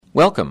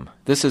Welcome.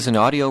 This is an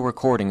audio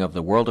recording of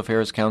the World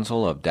Affairs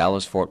Council of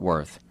Dallas-Fort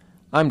Worth.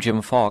 I'm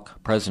Jim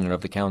Falk, president of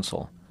the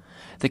council.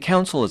 The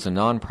council is a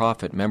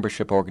nonprofit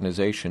membership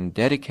organization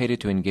dedicated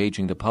to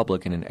engaging the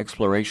public in an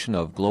exploration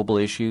of global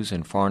issues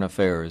and foreign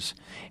affairs,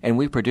 and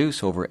we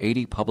produce over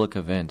 80 public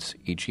events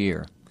each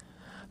year.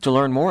 To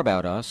learn more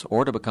about us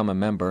or to become a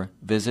member,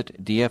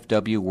 visit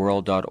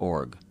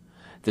dfwworld.org.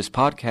 This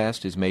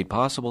podcast is made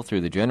possible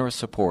through the generous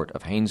support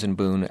of Haynes &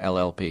 Boone,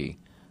 LLP.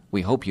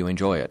 We hope you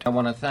enjoy it. I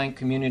want to thank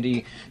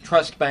Community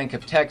Trust Bank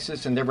of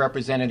Texas, and they're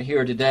represented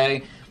here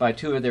today by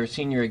two of their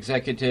senior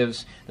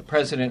executives, the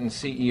President and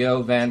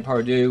CEO, Van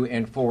Pardue,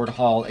 and Ford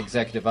Hall,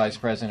 Executive Vice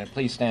President.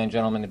 Please stand,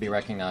 gentlemen, to be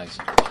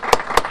recognized.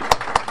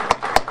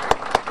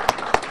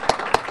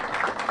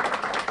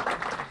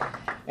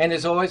 And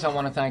as always, I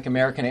want to thank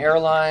American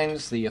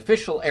Airlines, the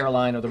official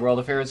airline of the World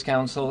Affairs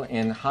Council,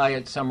 and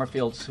Hyatt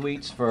Summerfield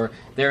Suites for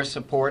their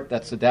support.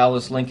 That's the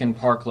Dallas Lincoln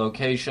Park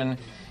location.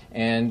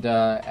 And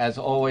as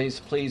always,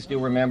 please do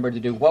remember to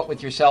do what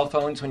with your cell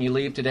phones when you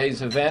leave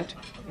today's event?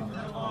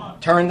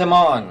 Turn them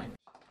on.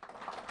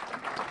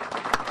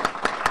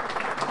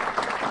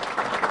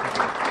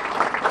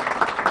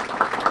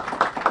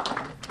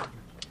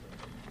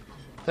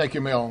 Thank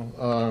you, Mel.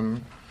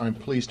 I'm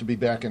pleased to be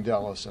back in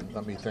Dallas, and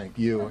let me thank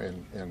you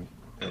and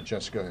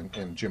Jessica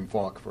and Jim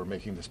Falk for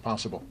making this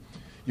possible.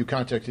 You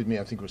contacted me,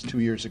 I think it was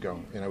 2 years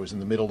ago, and I was in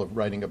the middle of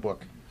writing a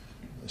book.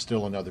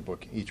 Still another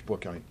book. Each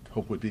book I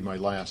hope would be my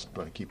last,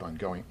 but I keep on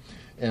going.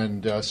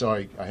 And so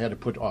I had to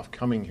put off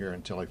coming here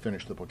until I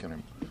finished the book,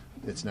 and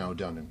it's now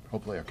done. And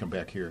hopefully I'll come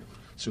back here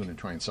soon and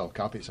try and sell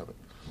copies of it.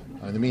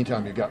 In the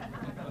meantime, you've got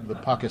the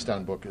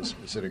Pakistan book is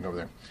sitting over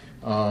there.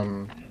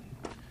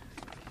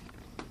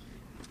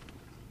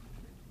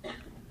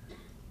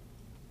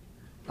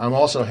 I'm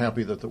also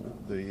happy that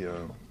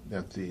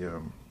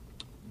the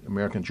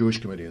American Jewish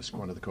Committee is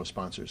one of the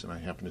co-sponsors, and I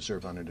happen to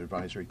serve on an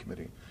advisory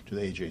committee to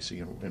the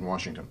AJC in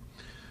Washington.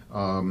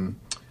 I'm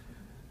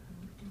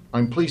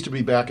pleased to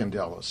be back in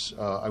Dallas.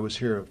 I was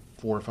here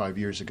 4 or 5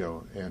 years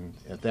ago, and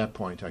at that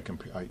point I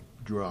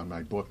drew on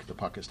my book, the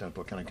Pakistan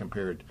book, and I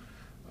compared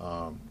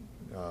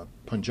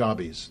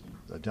Punjabis,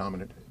 the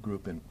dominant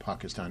group in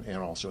Pakistan and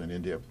also in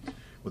India,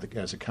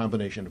 as a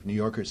combination of New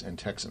Yorkers and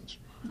Texans.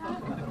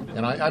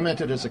 And I meant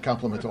it as a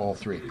compliment to all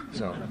three,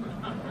 so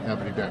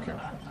happy to be back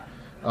here.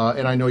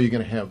 And I know you're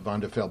going to have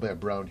Vonda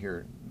Felbab-Brown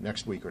here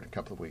next week or in a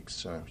couple of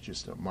weeks.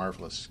 Just a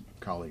marvelous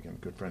colleague and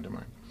good friend of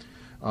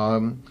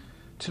mine.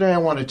 Today I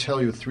want to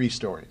tell you 3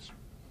 stories.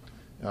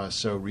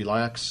 So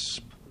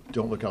relax,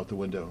 don't look out the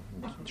window,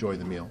 enjoy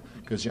the meal,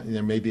 because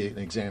there may be an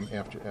exam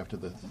after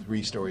the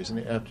 3 stories. And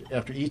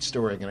after each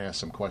story I'm going to ask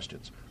some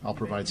questions. I'll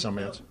provide some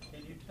answers.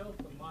 Can you tell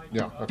the mic?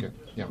 Yeah, okay.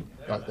 Yeah,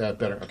 that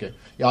better. Okay.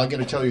 Yeah, I'm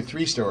going to tell you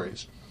 3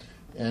 stories.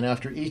 And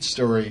after each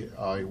story,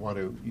 I'm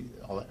going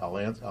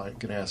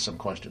to ask some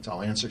questions.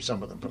 I'll answer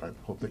some of them, but I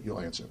hope that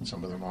you'll answer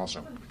some of them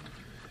also.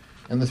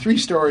 And the 3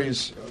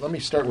 stories, let me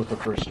start with the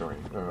first story.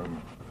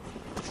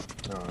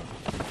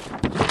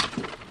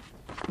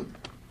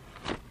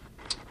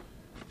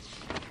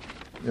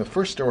 The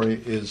first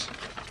story is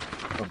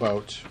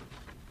about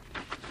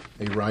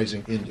a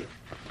rising India.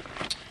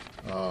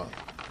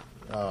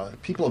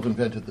 People have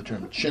invented the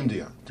term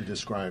Chindia to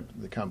describe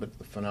the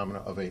phenomena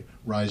of a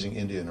rising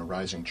India and a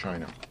rising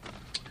China.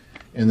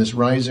 And this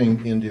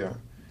rising India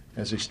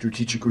has a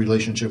strategic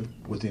relationship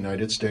with the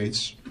United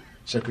States.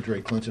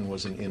 Secretary Clinton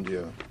was in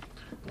India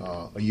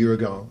a year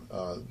ago.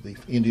 The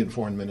Indian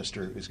foreign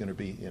minister is going to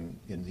be in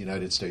the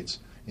United States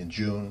in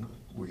June.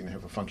 We're going to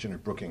have a function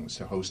at Brookings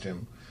to host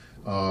him.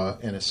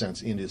 In a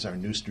sense, India is our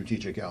new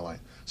strategic ally.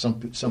 Some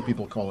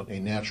people call it a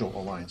natural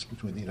alliance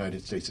between the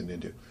United States and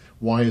India.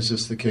 Why is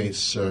this the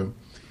case?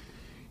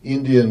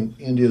 India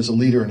is a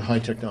leader in high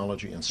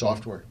technology and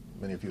software.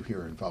 Many of you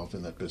here are involved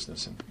in that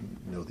business and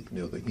know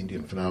the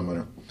Indian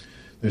phenomena.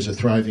 There's a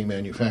thriving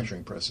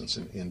manufacturing presence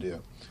in India.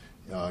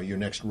 Your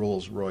next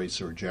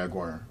Rolls-Royce or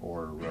Jaguar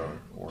or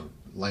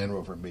Land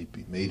Rover may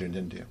be made in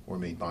India or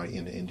made by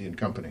an Indian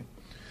company.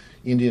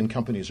 Indian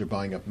companies are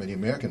buying up many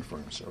American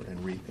firms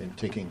and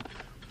taking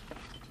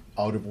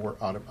out of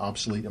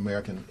obsolete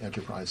American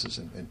enterprises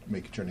and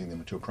turning them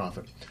into a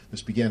profit.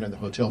 This began in the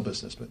hotel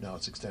business, but now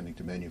it's extending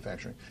to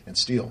manufacturing and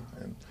steel.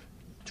 And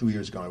 2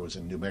 years ago, I was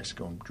in New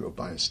Mexico and drove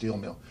by a steel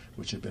mill,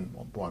 which had been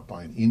bought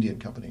by an Indian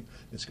company.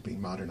 It's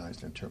being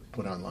modernized and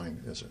put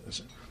online as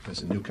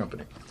a new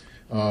company.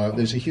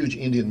 There's a huge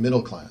Indian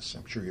middle class.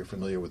 I'm sure you're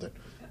familiar with it.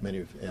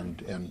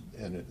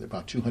 And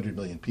about 200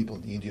 million people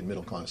in the Indian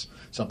middle class.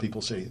 Some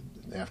people say,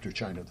 after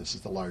China, this is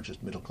the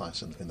largest middle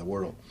class in the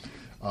world.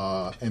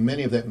 And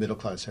many of that middle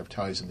class have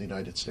ties in the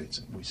United States,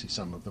 and we see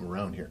some of them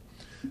around here.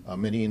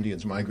 Many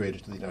Indians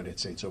migrated to the United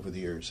States over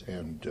the years,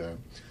 and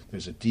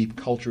there's a deep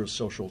cultural,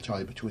 social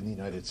tie between the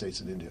United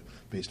States and India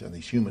based on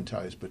these human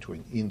ties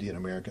between Indian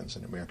Americans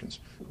and Americans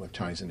who have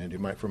ties in India.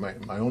 For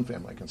my own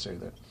family, I can say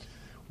that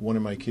one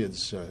of my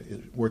kids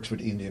works for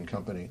the Indian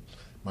company.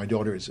 My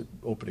daughter is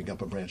opening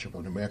up a branch of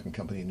an American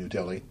company in New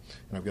Delhi,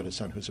 and I've got a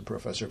son who's a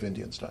professor of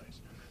Indian studies.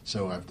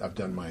 So I've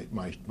done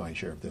my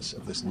share of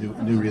this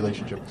new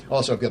relationship.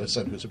 Also, I've got a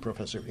son who's a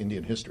professor of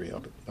Indian history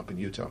up in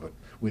Utah, but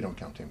we don't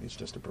count him. He's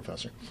just a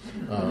professor.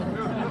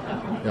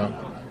 Yeah.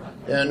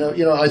 And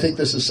I think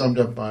this is summed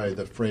up by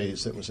the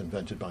phrase that was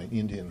invented by an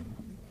Indian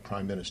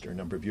prime minister a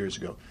number of years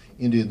ago.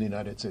 India and the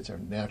United States are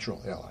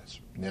natural allies.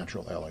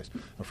 Natural allies.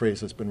 A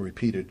phrase that's been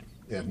repeated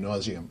ad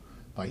nauseum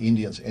by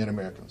Indians and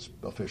Americans,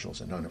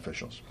 officials and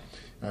non-officials.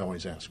 I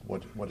always ask,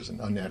 what is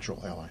an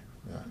unnatural ally?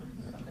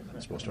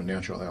 As opposed to a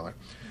natural ally.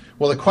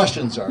 Well, the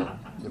questions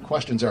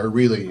are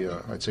really,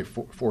 I'd say,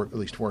 at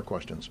least four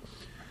questions.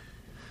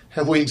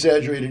 Have we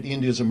exaggerated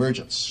India's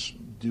emergence?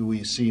 Do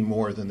we see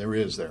more than there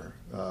is there?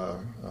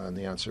 And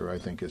the answer, I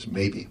think, is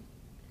maybe.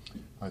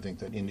 I think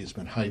that India's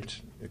been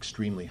hyped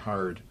extremely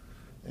hard,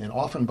 and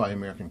often by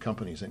American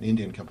companies, and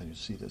Indian companies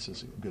see this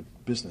as a good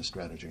business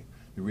strategy.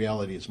 The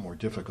reality is more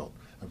difficult.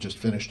 I've just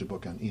finished a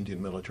book on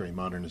Indian military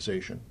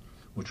modernization,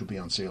 which will be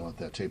on sale at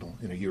that table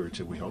in a year or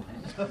two, we hope.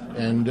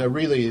 And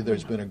really,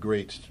 there's been a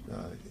great,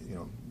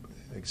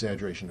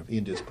 exaggeration of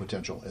India's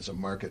potential as a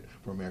market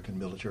for American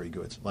military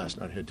goods. Last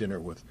night I had dinner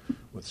with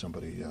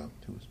somebody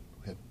who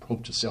had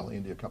hoped to sell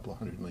India a couple of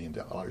 $100 million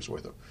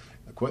worth of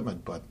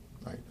equipment, but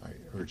I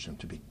urged him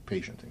to be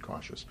patient and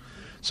cautious.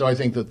 So I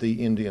think that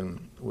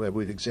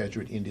we've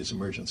exaggerated India's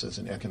emergence as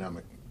an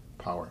economic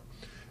power.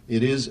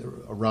 It is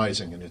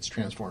arising, and it's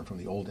transformed from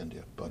the old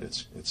India, but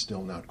it's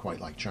still not quite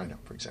like China,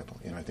 for example.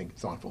 And I think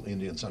thoughtful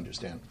Indians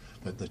understand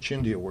that the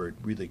Chindia word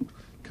really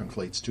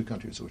conflates two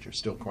countries which are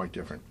still quite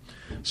different.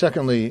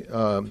 Secondly,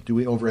 do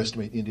we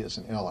overestimate India as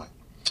an ally?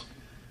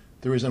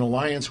 There is an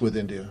alliance with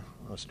India,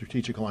 a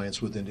strategic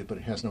alliance with India, but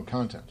it has no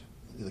content.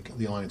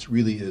 The alliance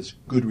really is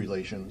good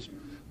relations,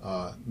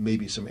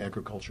 maybe some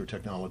agriculture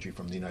technology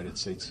from the United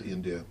States to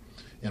India,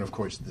 and of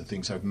course the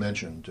things I've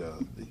mentioned,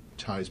 the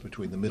ties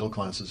between the middle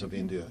classes of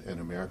India and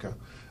America,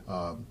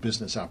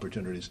 business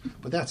opportunities.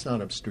 But that's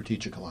not a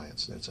strategic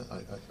alliance. That's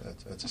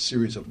a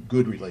series of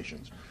good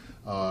relations.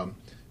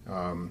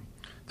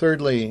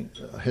 Thirdly,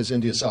 has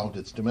India solved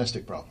its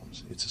domestic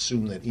problems? It's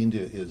assumed that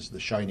India is the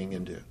shining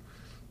India,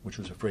 which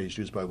was a phrase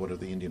used by one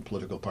of the Indian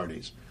political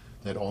parties,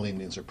 that all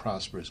Indians are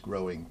prosperous,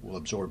 growing, will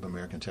absorb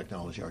American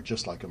technology, are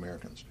just like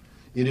Americans.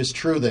 It is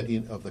true that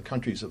of the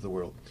countries of the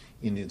world,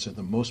 Indians are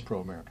the most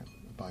pro-American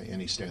by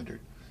any standard,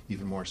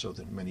 even more so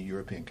than many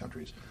European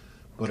countries.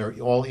 But are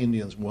all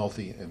Indians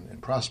wealthy and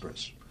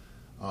prosperous?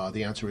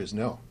 The answer is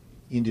no.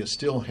 India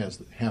still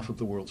has half of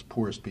the world's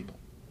poorest people.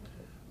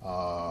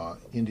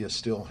 India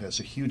still has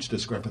a huge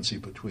discrepancy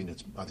between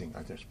I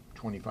think there's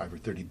 25 or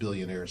 30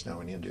 billionaires now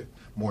in India,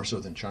 more so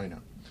than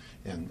China,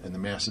 and the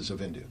masses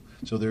of India.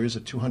 So there is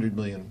a 200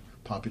 million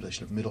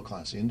population of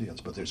middle-class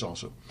Indians, but there's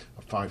also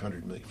a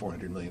 500 million,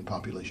 400 million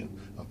population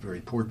of very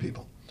poor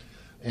people.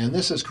 And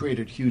this has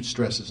created huge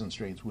stresses and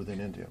strains within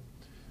India.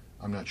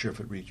 I'm not sure if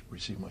it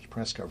received much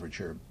press coverage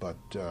here, but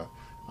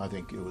I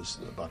think it was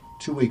about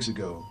 2 weeks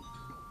ago.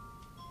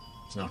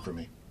 It's not for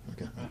me.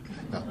 Okay.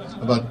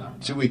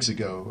 About 2 weeks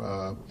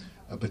ago,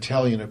 a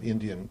battalion of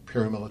Indian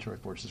paramilitary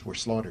forces were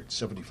slaughtered.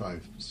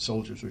 75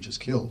 soldiers were just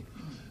killed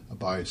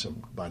by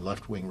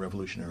left-wing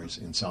revolutionaries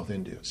in South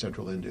India,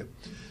 central India.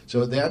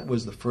 So that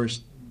was the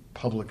first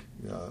public,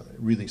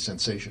 really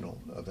sensational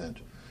event,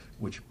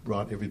 which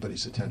brought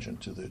everybody's attention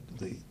to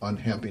the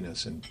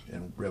unhappiness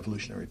and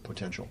revolutionary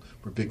potential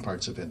for big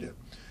parts of India.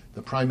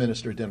 The Prime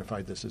Minister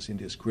identified this as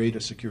India's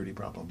greatest security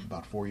problem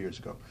about 4 years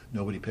ago.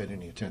 Nobody paid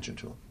any attention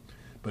to it.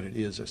 But it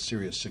is a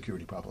serious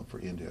security problem for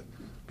India,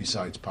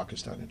 besides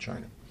Pakistan and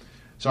China.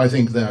 So I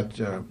think that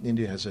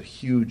India has a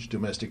huge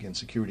domestic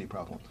insecurity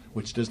problem,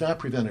 which does not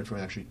prevent it from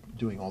actually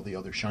doing all the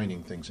other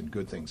shining things and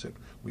good things that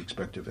we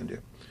expect of India.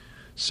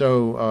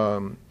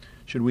 So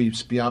should we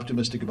be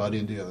optimistic about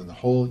India in the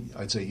whole?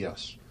 I'd say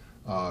yes.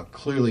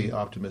 Clearly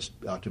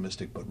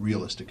optimistic, but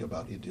realistic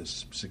about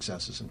India's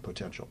successes and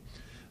potential.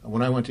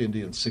 When I went to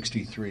India in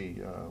 '63,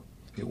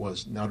 it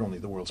was not only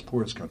the world's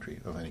poorest country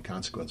of any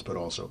consequence, but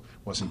also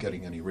wasn't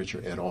getting any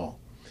richer at all.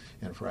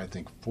 And for, I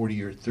think, 30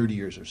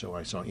 years or so,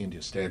 I saw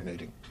India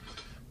stagnating.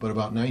 But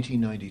about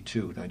 91,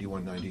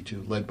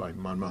 92, led by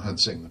Manmohan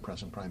Singh, the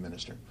present Prime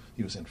Minister,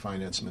 he was then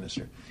Finance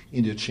Minister,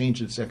 India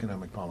changed its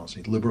economic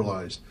policy,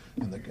 liberalized,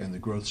 and the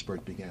growth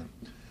spurt began.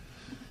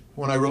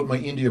 When I wrote my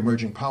India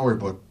Emerging Power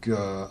book,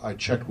 I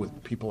checked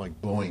with people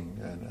like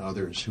Boeing and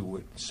others who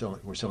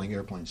were selling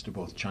airplanes to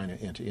both China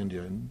and to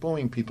India. And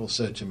Boeing people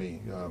said to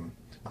me,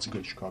 it's a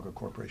good Chicago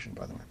corporation,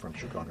 by the way, from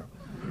Chicago.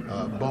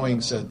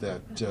 Boeing said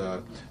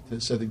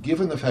that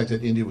given the fact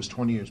that India was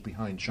 20 years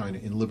behind China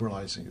in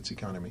liberalizing its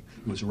economy,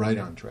 it was right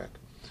on track.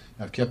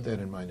 I've kept that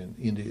in mind, and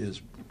India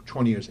is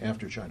 20 years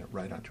after China,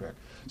 right on track.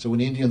 So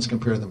when Indians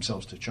compare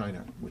themselves to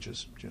China, which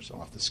is just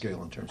off the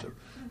scale in terms of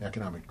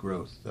economic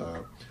growth,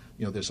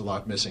 there's a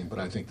lot missing, but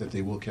I think that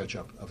they will catch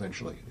up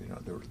eventually.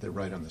 They're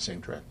right on the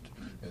same track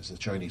as the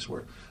Chinese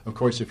were. Of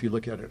course, if you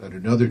look at it at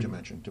another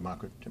dimension,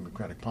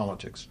 democratic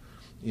politics,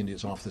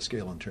 India's off the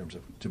scale in terms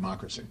of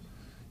democracy.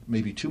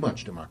 maybe too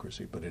much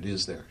democracy, but it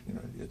is there.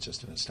 It's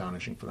just an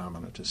astonishing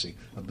phenomenon to see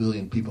 1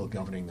 billion people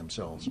governing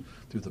themselves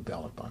through the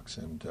ballot box,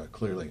 and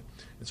clearly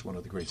it's one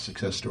of the great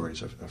success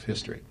stories of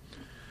history.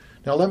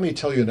 Now let me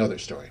tell you another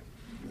story,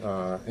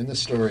 and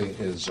this story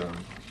is,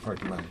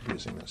 pardon my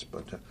using this,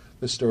 but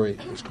this story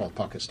is called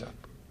Pakistan.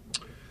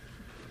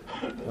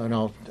 And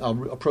I'll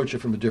approach it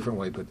from a different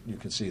way, but you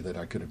can see that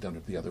I could have done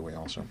it the other way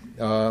also.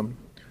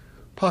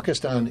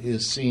 Pakistan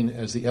is seen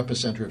as the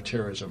epicenter of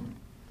terrorism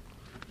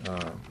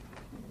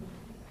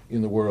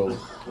in the world.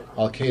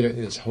 Al-Qaeda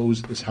is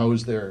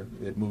housed there.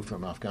 It moved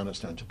from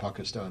Afghanistan to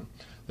Pakistan.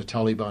 The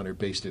Taliban are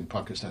based in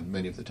Pakistan.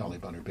 Many of the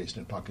Taliban are based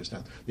in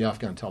Pakistan. The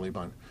Afghan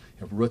Taliban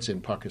have roots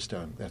in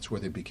Pakistan. That's where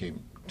they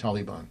became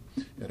Taliban,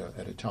 at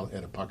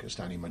a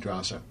Pakistani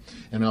madrasa.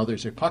 And now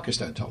there's a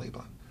Pakistan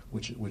Taliban,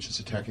 which is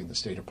attacking the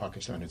state of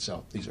Pakistan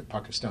itself. These are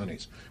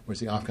Pakistanis, whereas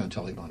the Afghan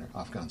Taliban are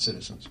Afghan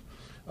citizens.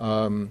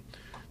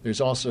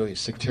 There's also a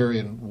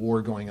sectarian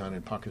war going on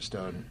in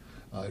Pakistan.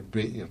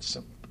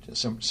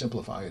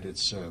 Simplify it,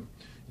 it's in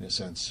a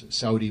sense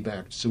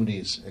Saudi-backed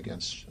Sunnis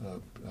against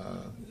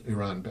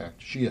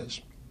Iran-backed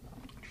Shias.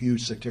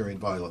 Huge sectarian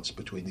violence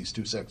between these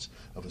two sects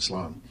of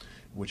Islam,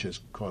 which has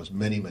caused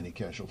many, many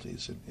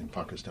casualties in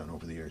Pakistan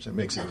over the years. It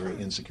makes it a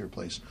very insecure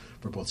place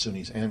for both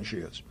Sunnis and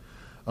Shias.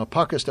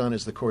 Pakistan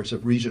is the cause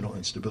of regional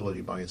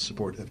instability by its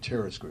support of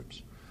terrorist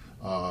groups.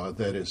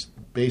 That is,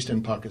 based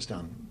in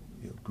Pakistan,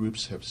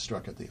 groups have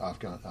struck at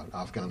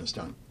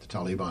Afghanistan, the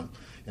Taliban,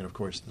 and of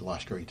course the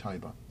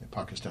Lashkar-e-Taiba, a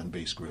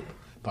Pakistan-based group,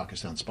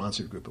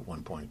 Pakistan-sponsored group at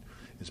one point,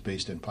 is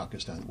based in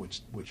Pakistan,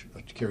 which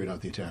carried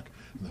out the attack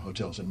in the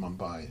hotels in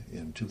Mumbai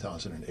in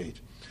 2008.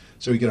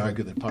 So you could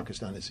argue that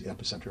Pakistan is the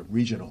epicenter of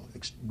regional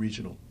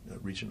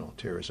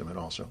terrorism and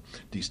also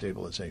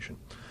destabilization.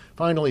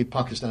 Finally,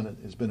 Pakistan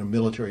has been a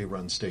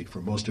military-run state for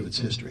most of its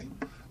history,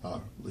 at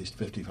least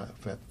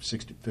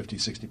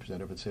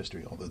 50-60% of its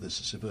history, although there's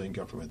a civilian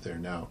government there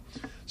now.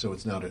 So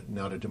it's not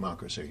a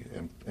democracy.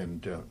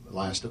 And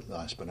last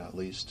but not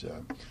least,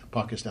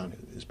 Pakistan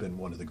has been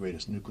one of the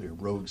greatest nuclear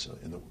rogues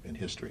in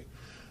history.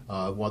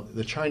 While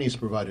the Chinese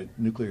provided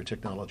nuclear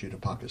technology to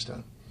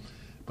Pakistan,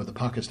 but the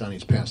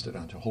Pakistanis passed it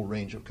on to a whole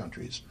range of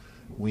countries.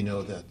 We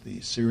know that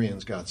the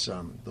Syrians got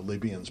some, the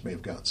Libyans may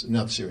have got some,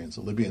 not the Syrians,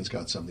 the Libyans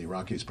got some, the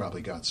Iraqis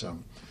probably got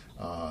some,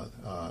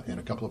 and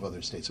a couple of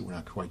other states that we're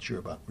not quite sure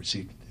about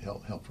received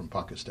help from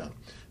Pakistan,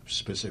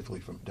 specifically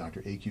from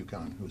Dr. A.Q.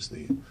 Khan,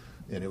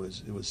 and it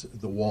was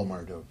the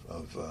Walmart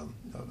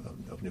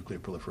of nuclear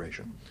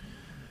proliferation.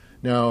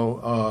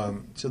 Now,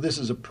 so this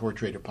is a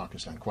portrait of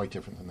Pakistan, quite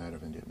different than that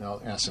of India. Now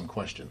I'll ask some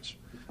questions.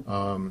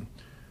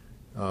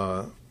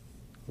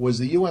 Was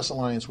the U.S.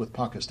 alliance with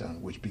Pakistan,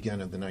 which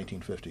began in the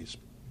 1950s,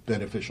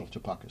 beneficial to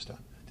Pakistan?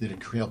 Did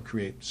it help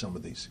create some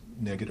of these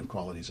negative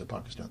qualities of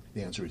Pakistan?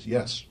 The answer is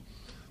yes.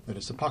 That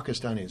is, the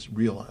Pakistanis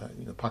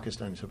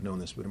Pakistanis have known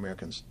this, but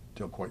Americans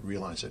don't quite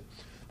realize it,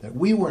 that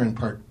we were in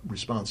part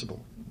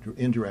responsible,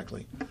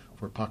 indirectly,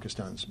 for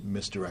Pakistan's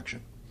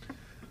misdirection.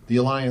 The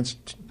alliance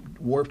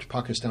warped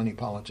Pakistani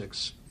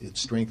politics. It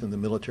strengthened the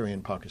military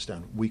in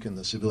Pakistan, weakened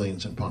the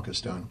civilians in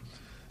Pakistan.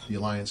 The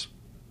alliance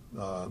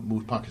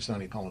moved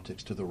Pakistani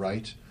politics to the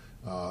right.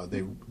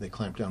 They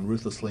clamped down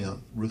ruthlessly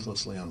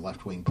on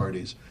left-wing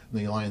parties. And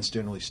the alliance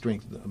generally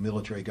strengthened a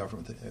military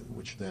government,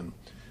 which then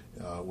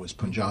was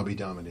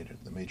Punjabi-dominated,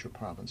 the major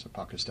province of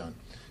Pakistan,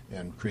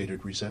 and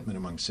created resentment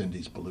among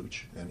Sindhis,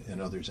 Baluch,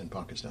 and others in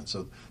Pakistan.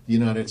 So the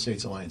United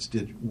States alliance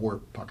did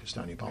warp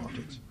Pakistani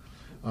politics.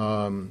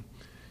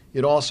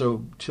 It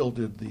also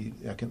tilted the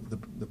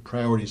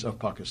priorities of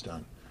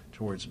Pakistan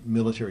towards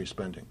military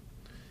spending.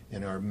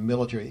 And our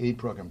military aid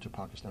program to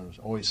Pakistan was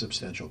always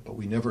substantial, but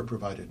we never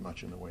provided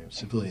much in the way of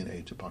civilian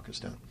aid to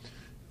Pakistan.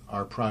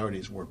 Our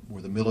priorities were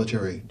the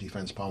military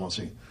defense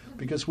policy,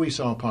 because we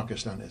saw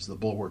Pakistan as the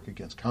bulwark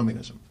against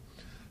communism.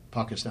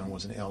 Pakistan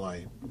was an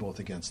ally both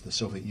against the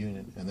Soviet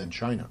Union and then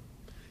China.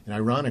 And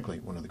ironically,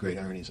 one of the great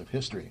ironies of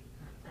history,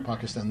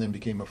 Pakistan then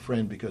became a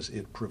friend because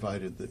it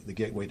provided the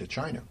gateway to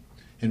China.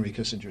 Henry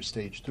Kissinger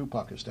staged through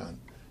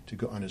Pakistan to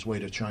go on his way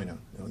to China,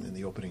 in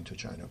the opening to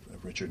China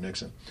of Richard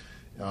Nixon.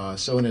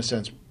 So in a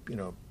sense,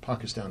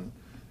 Pakistan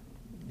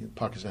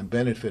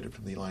benefited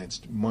from the alliance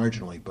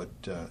marginally, but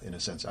in a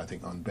sense, I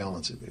think on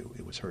balance,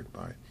 it was hurt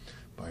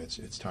by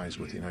its ties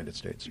with the United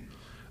States.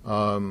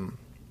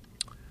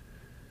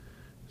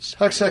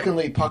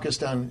 Secondly,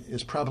 Pakistan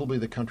is probably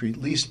the country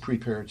least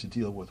prepared to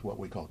deal with what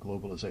we call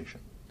globalization.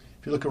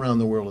 If you look around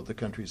the world at the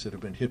countries that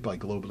have been hit by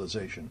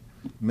globalization,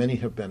 many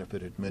have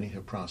benefited, many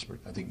have prospered.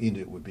 I think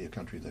India would be a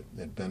country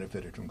that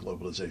benefited from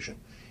globalization.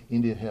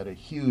 India had a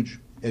huge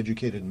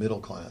educated middle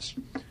class,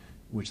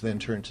 which then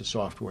turned to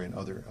software and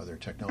other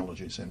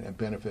technologies and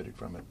benefited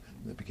from it.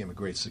 It became a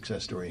great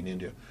success story in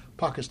India.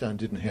 Pakistan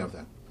didn't have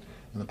that.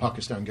 And the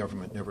Pakistan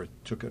government never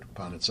took it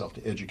upon itself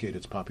to educate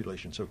its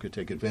population so it could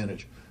take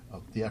advantage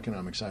of the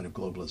economic side of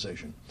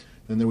globalization.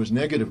 Then there was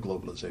negative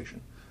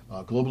globalization.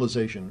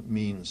 Globalization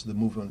means the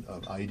movement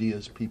of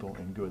ideas, people,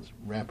 and goods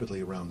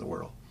rapidly around the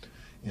world.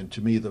 And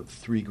to me, the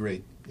three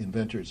great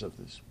inventors of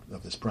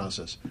this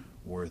process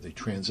were the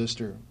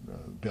transistor,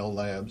 Bell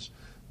Labs,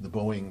 the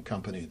Boeing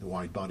company, the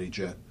wide-body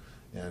jet,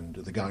 and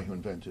the guy who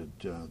invented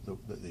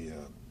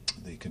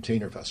the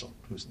container vessel,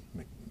 who's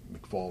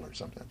McFall or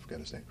something, I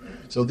forget his name.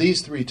 So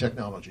these three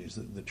technologies,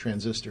 the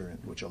transistor,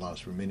 which allows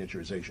for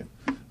miniaturization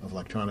of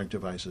electronic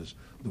devices,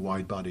 the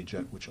wide-body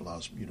jet, which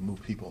allows you to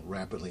move people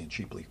rapidly and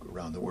cheaply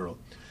around the world,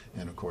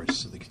 and of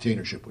course the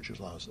container ship, which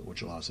allows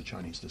the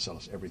Chinese to sell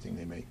us everything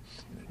they make,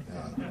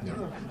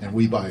 and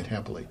we buy it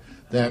happily.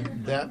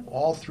 That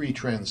all three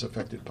trends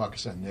affected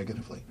Pakistan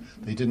negatively.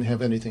 They didn't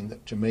have anything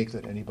to make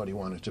that anybody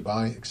wanted to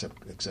buy except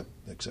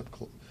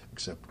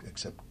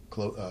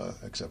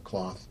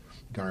cloth,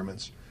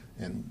 garments,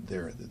 and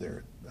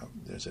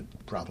there's a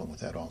problem with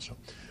that also.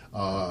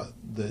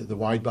 The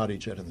wide-body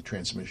jet and the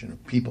transmission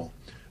of people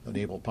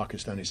enabled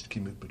Pakistanis to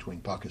commute between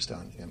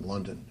Pakistan and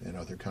London and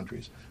other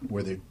countries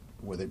where they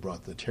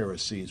brought the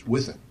terrorist seeds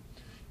with them.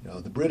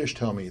 The British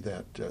tell me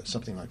that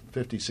something like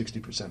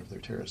 50-60% of their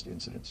terrorist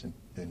incidents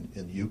in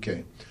the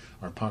UK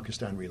are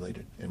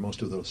Pakistan-related, and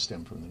most of those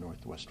stem from the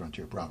Northwest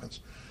Frontier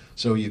Province.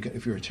 So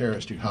if you're a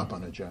terrorist, you hop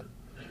on a jet,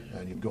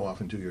 and you go off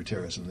and do your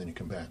terrorism, and then you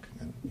come back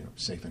and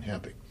safe and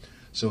happy.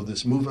 So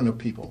this movement of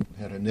people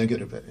had a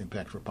negative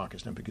impact for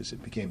Pakistan because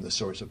it became the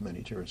source of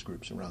many terrorist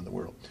groups around the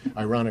world.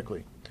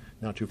 Ironically,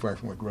 not too far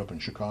from where I grew up in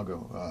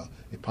Chicago,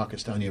 a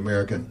Pakistani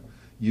American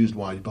used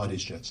wide-body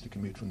jets to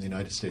commute from the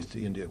United States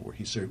to India, where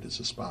he served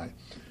as a spy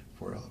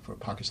for a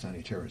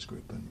Pakistani terrorist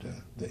group,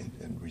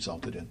 and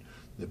resulted in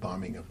the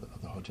bombing of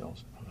the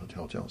hotels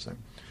there.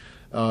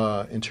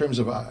 In terms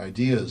of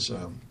ideas,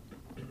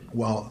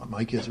 while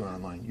my kids are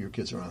online, your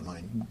kids are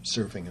online,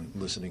 surfing and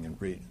listening and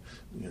reading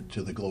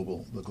to the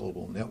global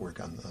network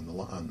on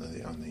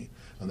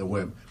the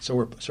web. So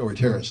are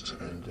terrorists,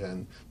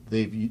 and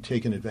they've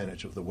taken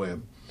advantage of the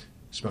web,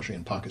 especially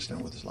in Pakistan,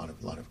 where there's a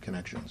lot of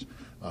connections,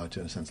 to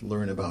in a sense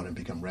learn about and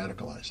become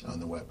radicalized on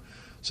the web.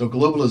 So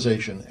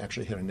globalization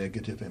actually had a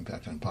negative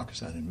impact on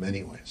Pakistan in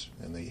many ways,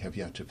 and they have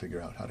yet to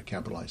figure out how to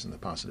capitalize on the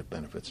positive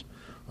benefits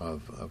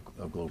of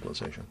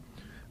globalization.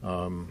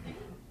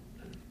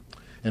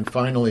 And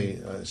finally,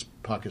 is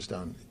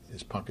Pakistan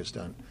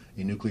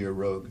a nuclear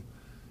rogue?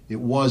 It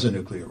was a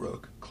nuclear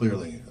rogue,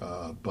 clearly,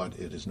 but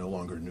it is no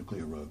longer a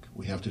nuclear rogue.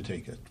 We have to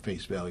take at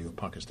face value of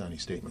Pakistani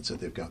statements that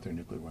they've got their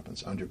nuclear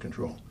weapons under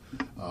control,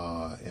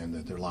 and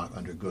that they're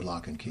under good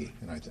lock and key.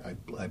 And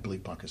I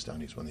believe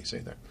Pakistanis when they say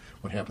that.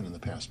 What happened in the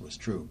past was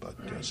true, but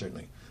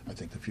certainly I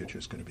think the future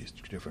is going to be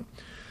different.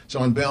 So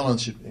on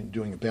balance, in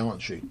doing a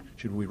balance sheet,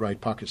 should we write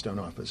Pakistan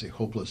off as a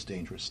hopeless,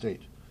 dangerous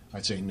state?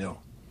 I'd say no.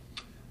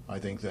 I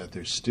think that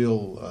there's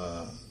still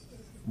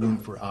room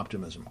for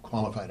optimism,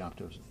 qualified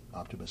optimism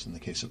in the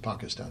case of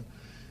Pakistan,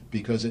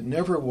 because it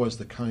never was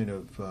the kind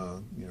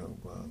of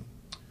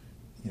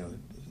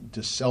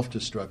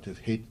self-destructive,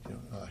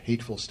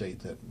 hateful state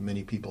that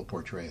many people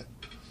portray it.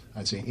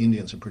 I'd say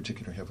Indians in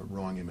particular have a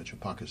wrong image of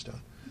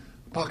Pakistan.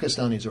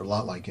 Pakistanis are a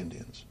lot like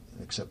Indians,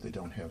 except they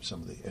don't have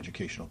some of the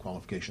educational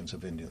qualifications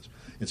of Indians.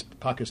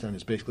 Pakistan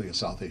is basically a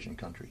South Asian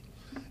country,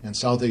 and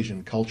South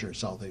Asian culture,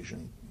 South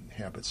Asian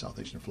habits, South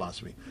Asian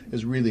philosophy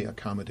is really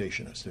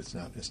accommodationist.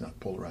 It's not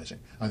polarizing.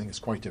 I think it's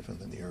quite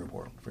different than the Arab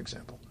world, for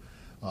example.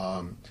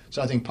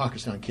 So I think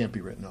Pakistan can't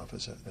be written off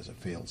as a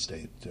failed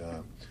state.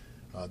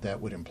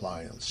 That would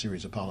imply a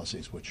series of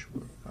policies which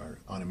are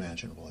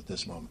unimaginable at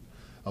this moment.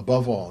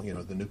 Above all,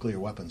 the nuclear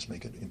weapons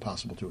make it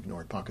impossible to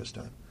ignore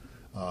Pakistan.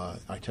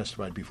 I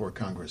testified before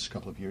Congress a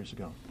couple of years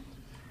ago,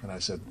 and I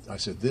said,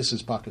 this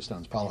is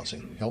Pakistan's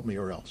policy. Help me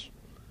or else.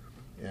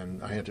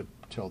 And I had to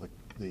tell the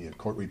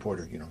court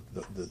reporter,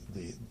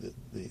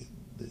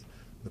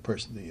 the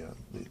person,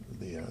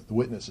 the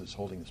witness is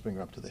holding his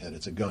finger up to the head.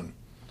 It's a gun,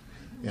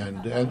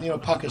 and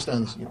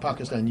Pakistan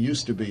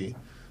used to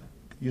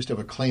have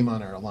a claim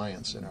on our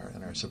alliance and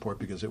our support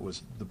because it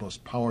was the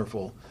most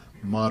powerful,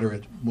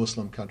 moderate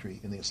Muslim country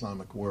in the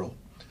Islamic world.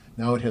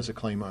 Now it has a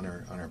claim on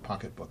our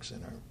pocketbooks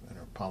and our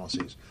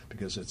policies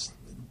because it's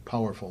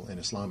powerful and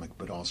Islamic,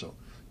 but also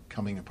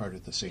coming apart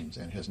at the seams,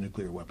 and has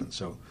nuclear weapons.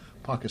 So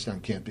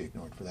Pakistan can't be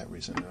ignored for that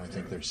reason, and I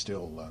think there's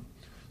still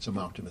some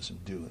optimism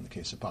due in the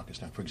case of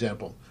Pakistan. For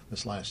example,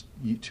 this last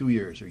 2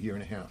 years or year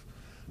and a half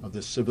of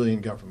the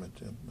civilian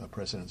government,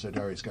 President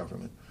Zardari's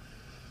government,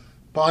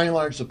 by and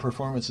large the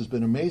performance has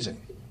been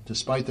amazing,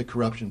 despite the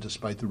corruption,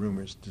 despite the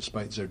rumors,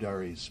 despite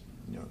Zardari's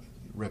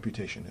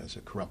reputation as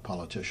a corrupt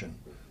politician.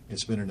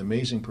 It's been an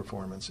amazing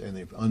performance, and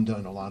they've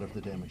undone a lot of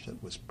the damage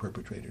that was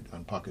perpetrated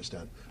on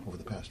Pakistan over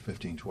the past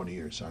 15, 20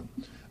 years. So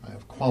I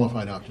have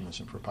qualified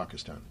optimism for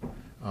Pakistan.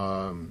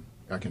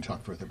 I can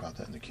talk further about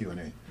that in the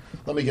Q&A.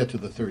 Let me get to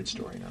the third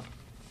story now.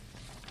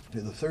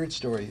 The third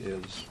story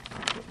is,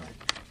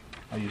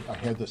 I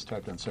had this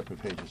typed on separate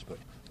pages, but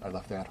I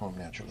left that home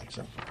naturally,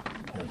 so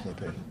here's the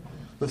page.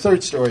 The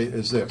third story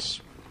is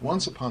this.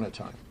 Once upon a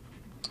time,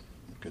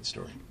 good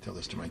story, tell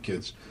this to my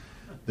kids,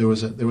 there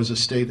was a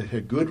state that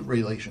had good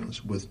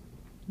relations with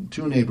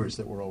two neighbors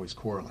that were always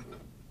quarreling.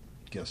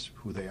 Guess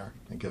who they are,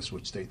 and guess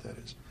which state that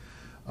is.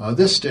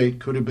 This state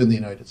could have been the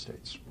United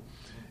States.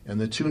 And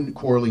the two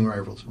quarreling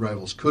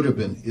rivals could have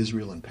been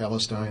Israel and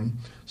Palestine,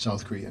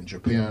 South Korea and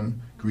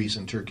Japan, Greece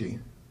and Turkey,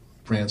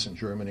 France and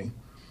Germany,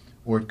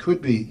 or it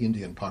could be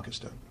India and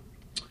Pakistan.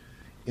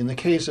 In the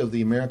case of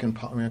the American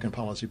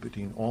policy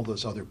between all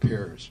those other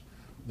pairs,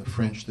 the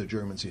French, the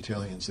Germans, the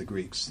Italians, the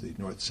Greeks, the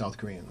South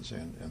Koreans,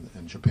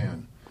 and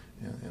Japan,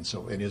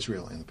 and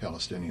Israel and the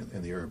Palestinians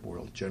and the Arab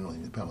world generally,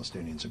 and the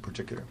Palestinians in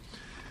particular,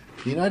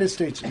 the United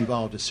States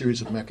evolved a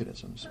series of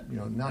mechanisms,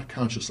 not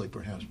consciously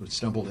perhaps, but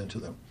stumbled into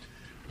them,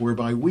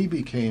 whereby we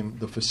became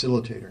the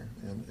facilitator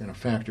and a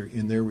factor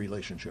in their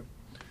relationship.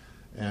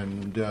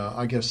 And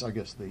I guess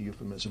the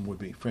euphemism would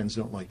be friends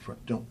don't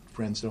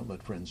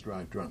let friends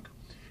drive drunk.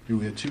 Here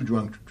we had two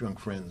drunk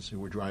friends who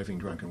were driving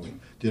drunk, and we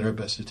did our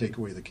best to take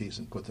away the keys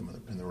and put them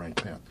in the right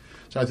path.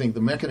 So I think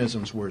the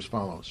mechanisms were as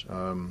follows.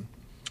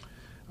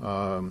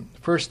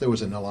 First, there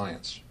was an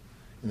alliance.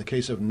 In the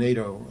case of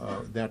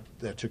NATO,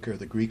 that took care of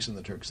the Greeks and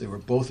the Turks. They were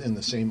both in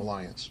the same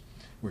alliance.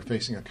 We're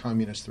facing a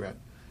communist threat.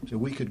 So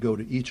we could go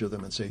to each of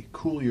them and say,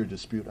 cool your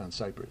dispute on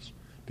Cyprus,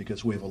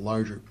 because we have a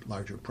larger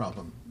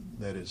problem,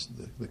 that is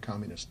the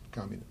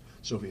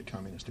Soviet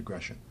communist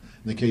aggression.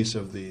 In the case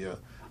of the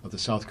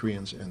South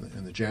Koreans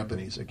and the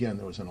Japanese, again,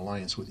 there was an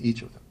alliance with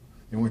each of them.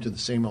 They weren't in the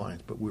same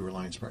alliance, but we were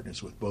alliance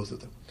partners with both of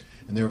them.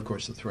 And there, of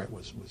course, the threat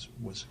was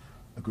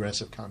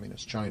aggressive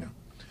communist China.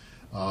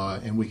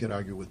 And we could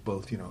argue with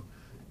both,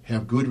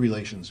 have good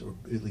relations, or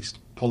at least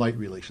polite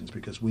relations,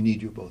 because we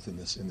need you both in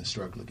this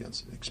struggle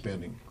against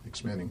expanding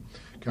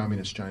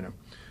communist China.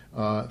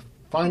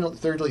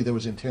 Thirdly, there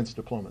was intense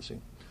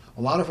diplomacy.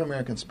 A lot of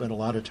Americans spent a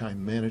lot of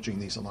time managing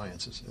these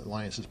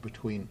alliances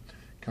between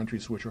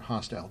countries which were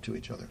hostile to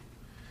each other.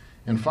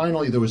 And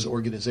finally, there were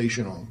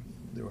organizational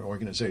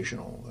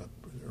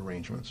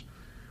arrangements.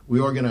 We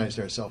organized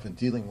ourselves in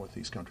dealing with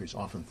these countries,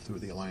 often through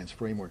the alliance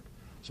framework,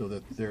 so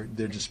that their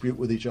dispute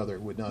with each other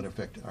would not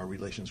affect our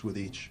relations with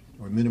each,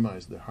 or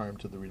minimize the harm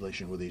to the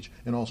relation with each,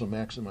 and also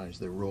maximize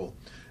their role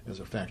as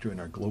a factor in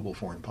our global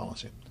foreign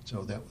policy.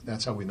 So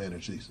that's how we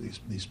manage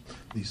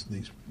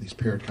these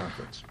paired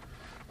conflicts.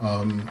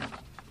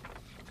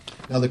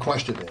 Now the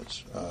question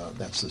is,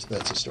 that's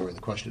the story.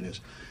 The question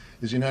is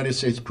the United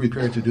States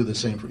prepared to do the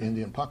same for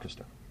India and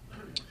Pakistan?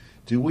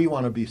 Do we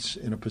want to be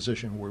in a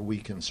position where we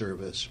can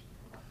serve as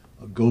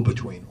a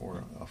go-between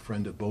or a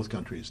friend of both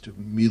countries to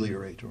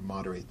ameliorate or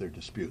moderate their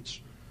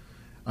disputes?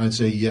 I'd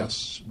say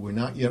yes. We're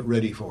not yet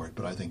ready for it,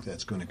 but I think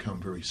that's going to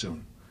come very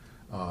soon.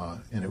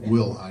 And it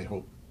will, I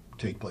hope,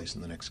 take place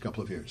in the next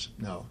couple of years.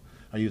 Now,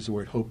 I use the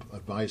word hope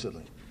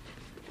advisedly,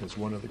 because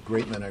one of the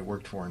great men I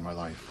worked for in my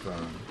life,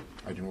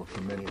 I didn't work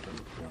for many of them.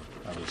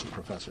 I was a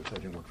professor, so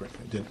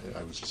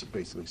I was just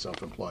basically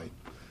self-employed.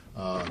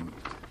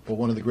 But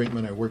one of the great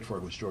men I worked for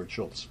was George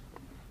Shultz.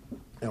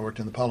 I worked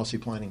in the policy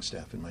planning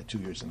staff in my 2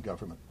 years in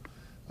government,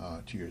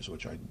 2 years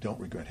which I don't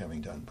regret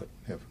having done, but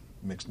have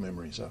mixed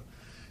memories of.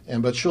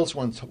 But Shultz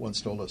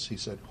once told us, he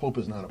said, hope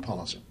is not a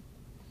policy.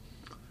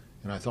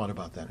 And I thought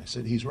about that. I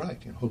said, he's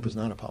right. Hope is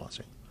not a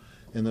policy.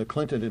 And the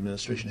Clinton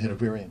administration had a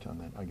variant on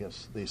that. I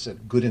guess they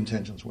said good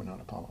intentions were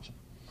not a policy.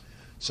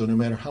 So no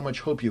matter how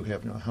much hope you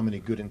have, how many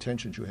good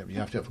intentions you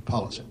have to have a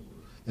policy.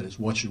 That is,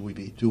 what should we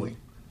be doing?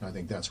 And I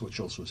think that's what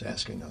Shultz was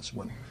asking us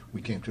when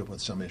we came to him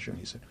with some issue. And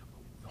he said,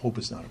 hope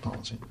is not a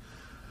policy.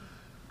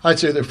 I'd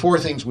say there are 4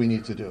 things we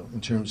need to do in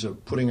terms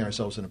of putting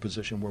ourselves in a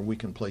position where we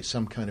can play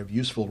some kind of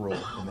useful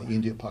role in the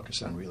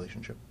India-Pakistan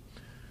relationship.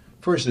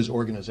 First is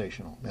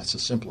organizational. That's the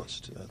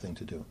simplest thing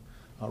to do.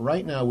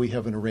 Right now we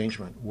have an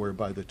arrangement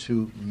whereby the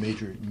 2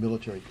 major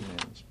military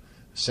commands,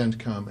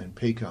 CENTCOM and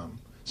PACOM,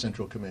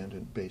 Central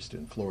Command based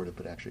in Florida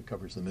but actually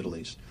covers the Middle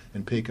East,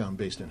 and PACOM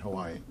based in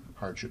Hawaii,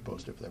 hardship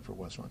post if there ever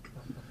was one,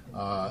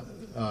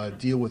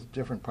 deal with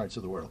different parts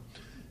of the world.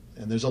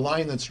 And there's a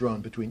line that's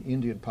drawn between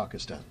India and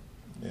Pakistan,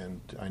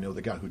 and I know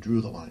the guy who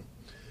drew the line.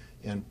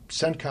 And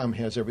CENTCOM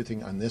has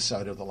everything on this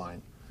side of the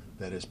line,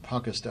 that is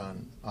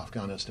Pakistan,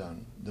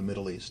 Afghanistan, the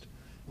Middle East.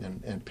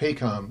 And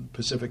PACOM,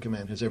 Pacific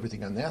Command, has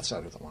everything on that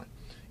side of the line,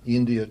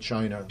 India,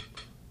 China,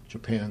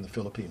 Japan, the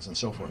Philippines, and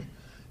so forth.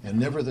 And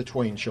never the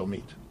twain shall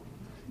meet.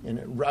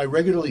 And I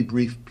regularly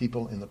brief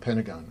people in the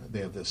Pentagon. They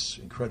have this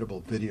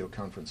incredible video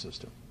conference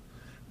system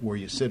where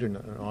you sit in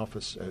an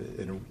office,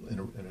 in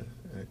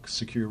a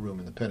secure room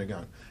in the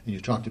Pentagon, and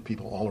you talk to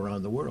people all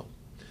around the world.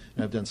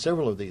 And I've done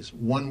several of these.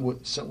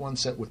 One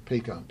set with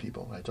PACOM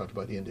people, I talked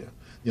about India.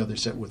 The other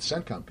set with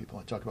CENTCOM people,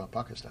 I talked about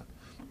Pakistan.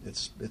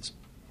 It's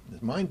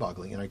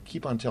mind-boggling, and I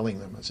keep on telling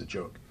them as a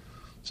joke.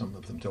 Some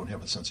of them don't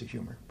have a sense of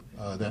humor.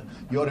 That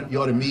you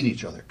ought to meet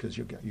each other because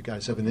you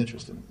guys have an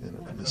interest in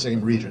the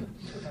same region.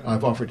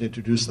 I've offered to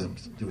introduce them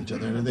to each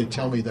other, and they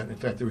tell me that, in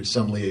fact, there is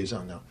some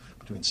liaison now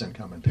between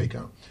CENTCOM and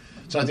PACOM.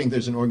 So I think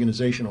there's an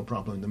organizational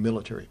problem in the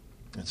military,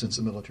 and since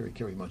the military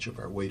carry much of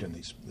our weight in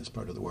this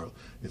part of the world,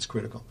 it's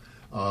critical.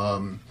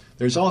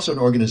 There's also an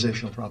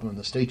organizational problem in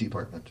the State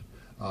Department.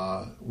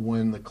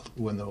 When the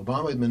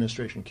Obama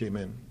administration came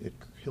in,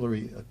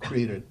 Hillary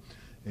created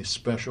a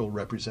special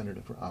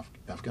representative for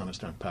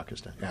Afghanistan,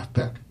 Pakistan,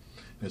 AFPAC.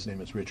 His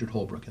name is Richard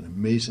Holbrooke, an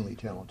amazingly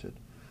talented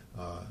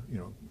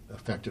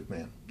effective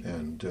man.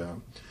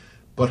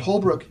 But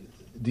Holbrooke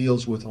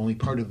deals with only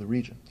part of the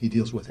region. He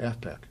deals with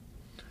AFPAC.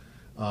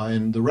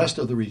 And the rest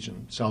of the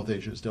region, South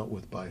Asia, is dealt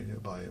with by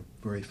a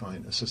very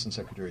fine Assistant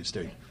Secretary of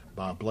State,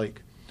 Bob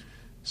Blake.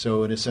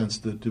 So in a sense,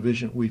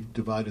 we've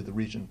divided the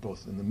region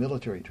both in the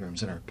military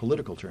terms and our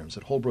political terms.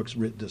 That Holbrooke's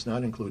writ does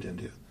not include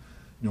India,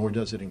 nor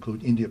does it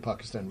include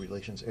India-Pakistan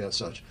relations as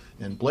such.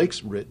 And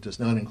Blake's writ does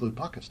not include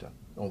Pakistan,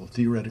 although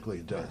theoretically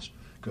it does.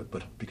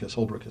 But because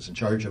Holbrooke is in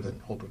charge of it,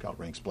 Holbrooke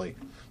outranks Blake.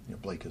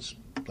 Blake has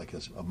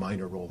a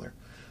minor role there.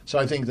 So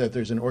I think that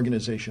there's an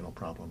organizational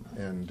problem,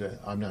 and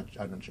I'm not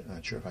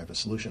sure if I have a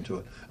solution to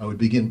it. I would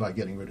begin by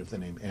getting rid of the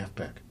name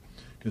AFPAC,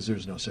 because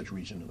there's no such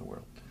region in the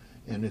world.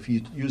 And if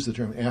you use the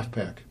term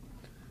AFPAC,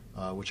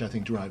 which I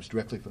think derives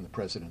directly from the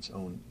president's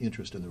own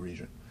interest in the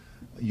region,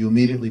 you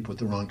immediately put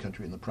the wrong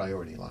country in the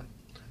priority line.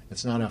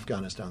 It's not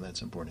Afghanistan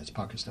that's important, it's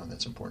Pakistan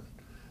that's important.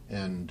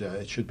 And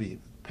it should be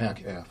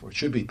PAC-AF, or it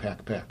should be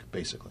PAC-PAC,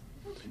 basically.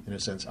 In a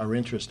sense, our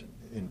interest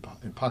in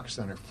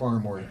Pakistan are far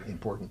more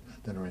important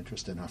than our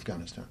interest in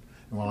Afghanistan.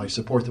 And while I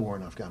support the war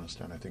in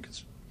Afghanistan, I think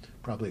it's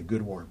probably a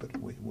good war, but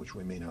which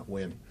we may not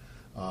win.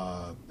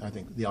 I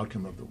think the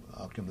outcome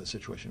of the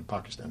situation in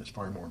Pakistan is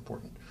far more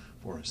important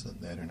for us than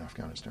that in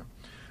Afghanistan.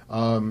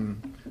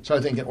 So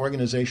I think that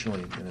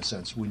organizationally, in a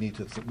sense, we need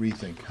to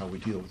rethink how we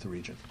deal with the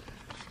region.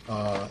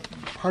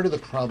 Part of the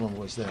problem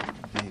was that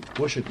the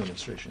Bush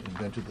administration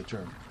invented the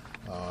term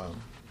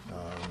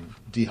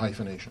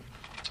dehyphenation,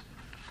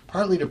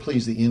 partly to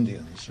please the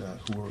Indians,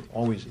 who were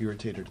always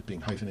irritated at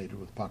being hyphenated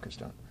with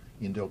Pakistan.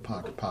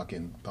 Indo-Pak,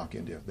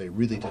 Pak-India. They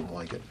really didn't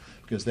like it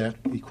because that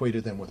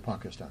equated them with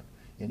Pakistan.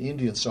 And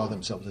Indians saw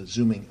themselves as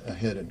zooming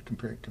ahead and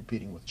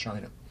competing with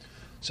China.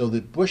 So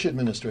the Bush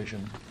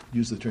administration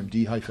used the term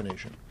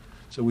dehyphenation.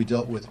 So we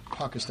dealt with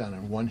Pakistan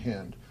on one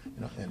hand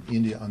and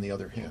India on the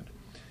other hand.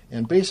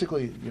 And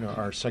basically,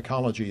 our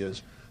psychology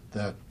is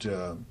that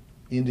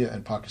India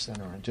and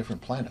Pakistan are on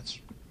different planets.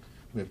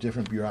 We have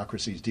different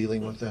bureaucracies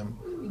dealing with them.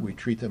 We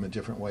treat them in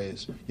different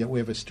ways. Yet we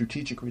have a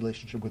strategic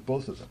relationship with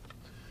both of them.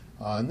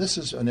 And this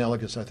is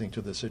analogous, I think,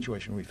 to the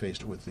situation we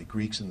faced with the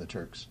Greeks and the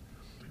Turks,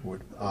 who were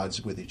at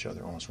odds with each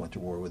other, almost went to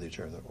war with each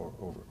other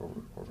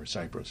over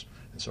Cyprus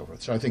and so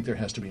forth. So I think there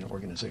has to be an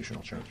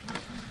organizational change.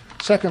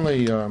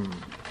 Secondly,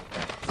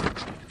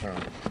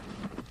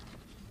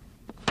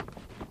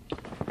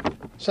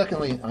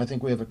 I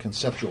think we have a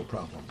conceptual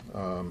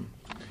problem.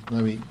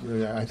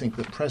 I think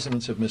the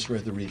presidents have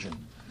misread the region,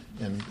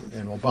 and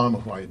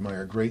Obama, who I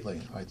admire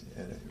greatly,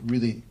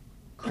 really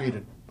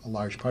created a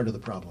large part of the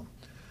problem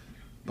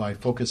by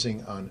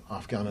focusing on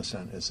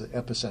Afghanistan as the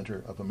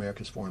epicenter of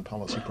America's foreign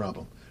policy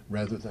problem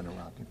rather than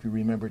Iraq. If you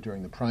remember,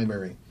 during the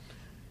primary,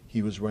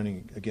 he was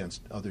running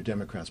against other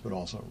Democrats, but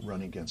also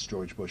running against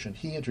George Bush, and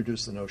he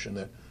introduced the notion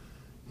that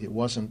it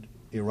wasn't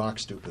Iraq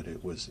stupid,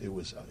 it was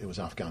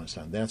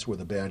Afghanistan. That's where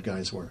the bad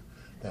guys were.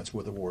 That's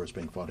where the war is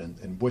being fought,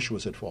 and Bush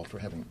was at fault for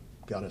having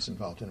got us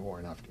involved in a war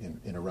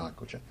in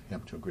Iraq, which I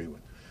happen to agree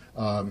with.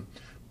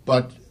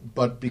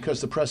 But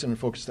because the president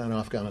focused on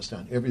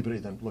Afghanistan, everybody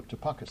then looked to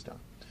Pakistan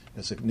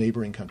as a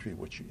neighboring country,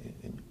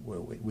 where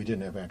we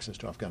didn't have access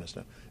to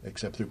Afghanistan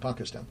except through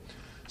Pakistan.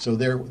 So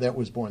that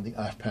was born the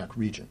AFPAC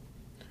region,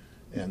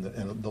 and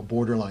the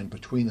borderline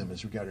between them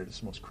is regarded as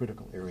the most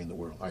critical area in the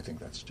world. I think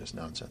that's just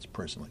nonsense,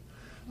 personally,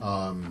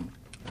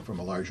 from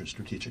a larger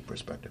strategic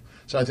perspective.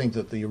 So I think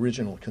that the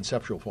original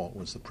conceptual fault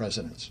was the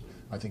president's.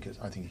 I think his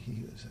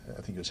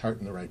heart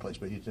in the right place,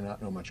 but he did not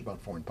know much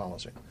about foreign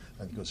policy.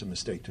 I think it was a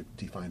mistake to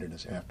define it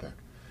as AFPAC.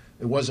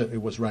 It was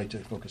right to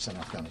focus on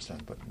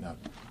Afghanistan, but not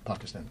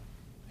Pakistan.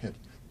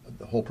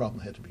 The whole problem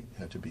has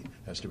to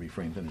be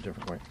framed in a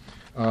different way.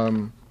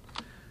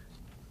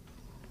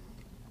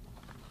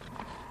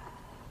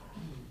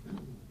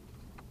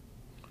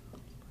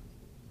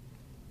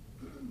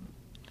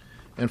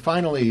 And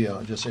finally,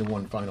 just say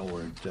one final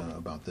word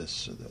about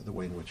this, the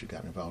way in which it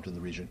got involved in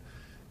the region.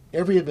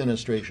 Every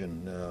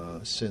administration,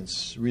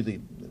 since really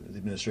the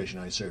administration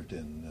I served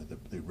in,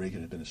 the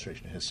Reagan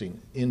administration, has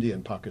seen India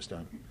and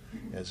Pakistan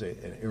as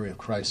an area of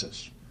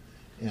crisis.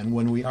 And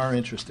when we are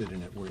interested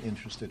in it, we're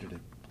interested in it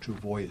to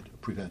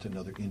prevent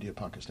another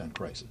India-Pakistan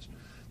crisis.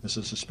 This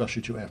is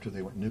especially true after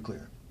they went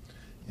nuclear.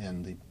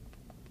 And the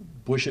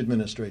Bush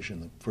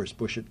administration, the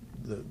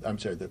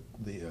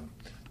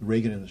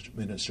Reagan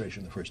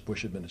administration, the first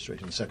Bush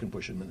administration, the second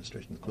Bush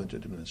administration, the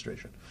Clinton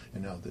administration,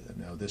 and now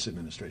this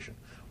administration,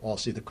 all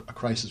see a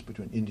crisis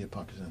between India and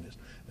Pakistan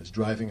as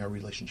driving our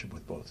relationship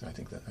with both. I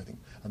think that's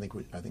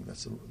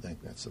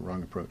the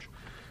wrong approach.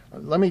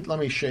 Let me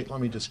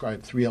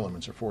describe 3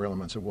 elements or 4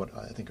 elements of what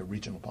I think a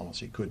regional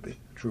policy could be,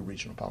 a true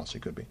regional policy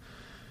could be.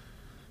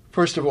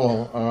 First of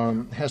all,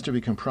 it has to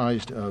be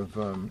comprised of,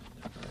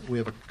 we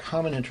have a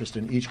common interest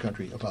in each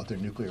country about their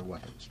nuclear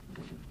weapons.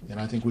 And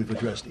I think we've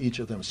addressed each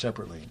of them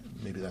separately.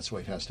 Maybe that's the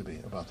way it has to be,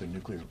 about their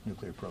nuclear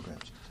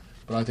programs.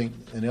 But I think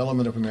an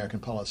element of American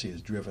policy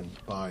is driven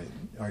by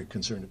our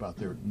concern about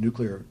their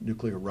nuclear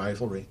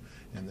rivalry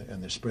and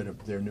the spread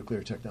of their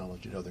nuclear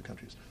technology to other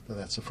countries. So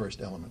that's the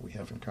first element we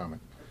have in common.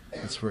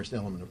 That's the first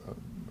element,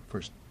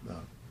 first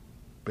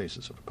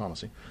basis of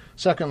policy.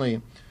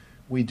 Secondly,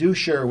 we do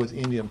share with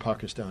India and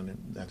Pakistan,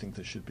 and I think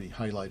this should be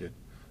highlighted,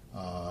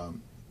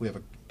 we have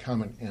a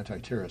common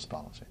anti-terrorist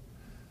policy.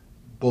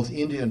 Both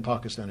India and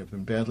Pakistan have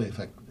been badly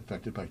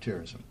affected by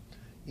terrorism.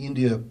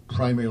 India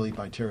primarily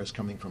by terrorists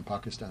coming from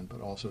Pakistan,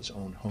 but also its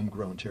own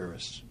homegrown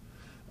terrorists.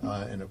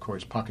 And of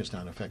course,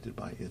 Pakistan affected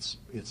by its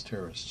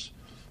terrorists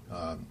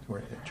who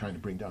are trying to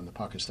bring down the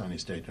Pakistani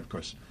state. And of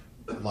course,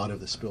 a lot of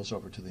this spills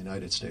over to the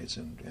United States.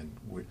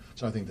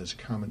 So I think there's a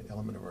common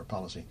element of our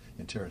policy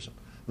in terrorism.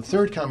 The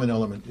third common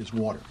element is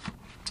water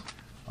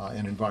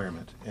and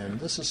environment. And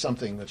this is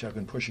something which I've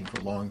been pushing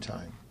for a long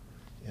time.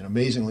 And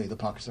amazingly, the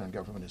Pakistan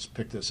government has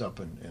picked this up,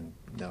 and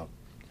now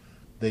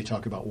they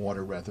talk about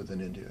water rather than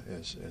India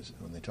as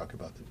when they talk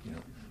about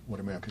what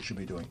America should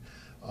be doing.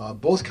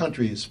 Both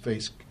countries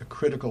face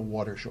critical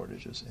water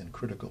shortages and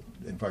critical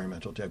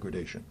environmental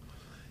degradation.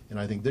 And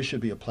I think this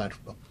should be a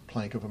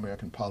plank of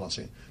American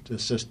policy to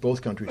assist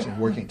both countries in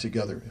working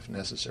together, if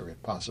necessary,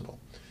 if possible,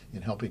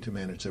 in helping to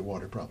manage their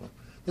water problem.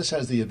 This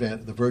has the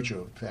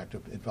virtue, in fact,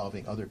 of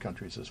involving other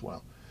countries as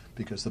well,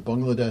 because the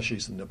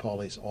Bangladeshis and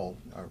Nepalis all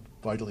are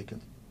vitally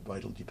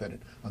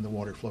dependent on the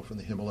water flow from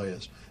the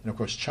Himalayas. And of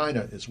course,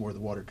 China is where the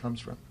water comes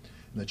from.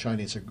 And the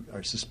Chinese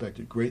are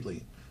suspected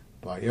greatly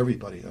by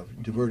everybody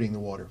of diverting the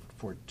water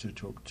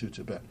to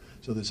Tibet.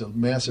 So there's a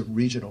massive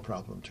regional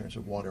problem in terms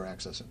of water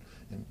access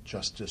and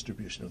just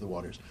distribution of the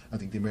waters. I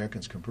think the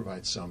Americans can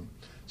provide some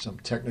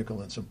technical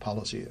and some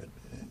policy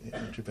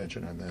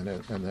intervention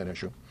on that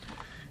issue.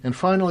 And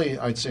finally,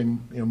 I'd say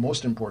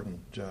most important,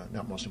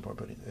 not most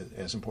important, but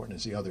as important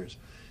as the others,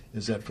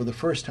 is that for the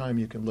first time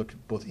you can look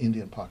at both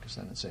India and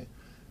Pakistan and say,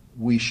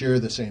 we share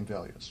the same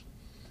values.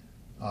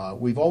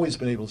 We've always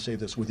been able to say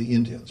this with the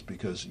Indians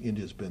because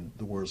India's been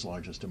the world's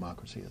largest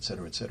democracy, et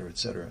cetera, et cetera, et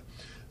cetera.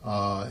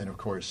 And of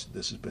course,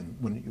 this has been,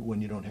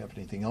 when you don't have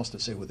anything else to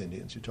say with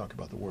Indians, you talk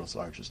about the world's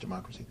largest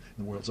democracy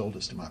and the world's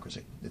oldest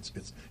democracy. It's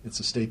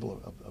a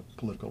staple of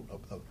political,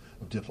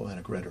 of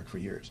diplomatic rhetoric for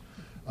years.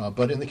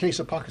 But in the case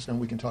of Pakistan,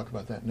 we can talk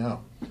about that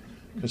now,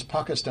 because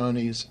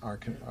Pakistanis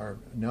are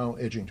now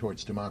edging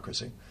towards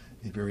democracy,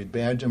 a very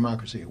bad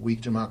democracy, a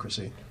weak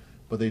democracy,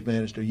 but they've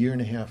managed a year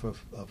and a half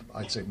of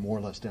I'd say, more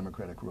or less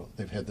democratic rule.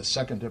 They've had the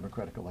second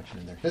democratic election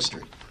in their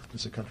history.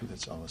 It's a country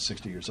that's almost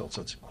 60 years old,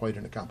 so it's quite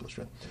an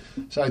accomplishment.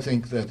 So I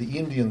think that the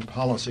Indian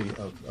policy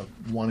of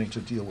wanting to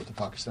deal with the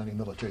Pakistani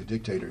military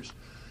dictators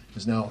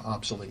is now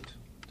obsolete.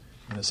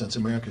 In a sense,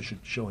 America should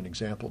show an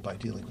example by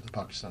dealing with the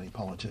Pakistani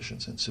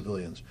politicians and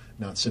civilians,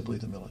 not simply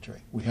the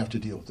military. We have to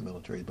deal with the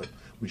military, but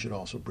we should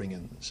also bring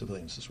in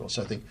civilians as well.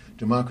 So I think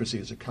democracy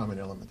is a common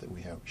element that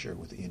we have shared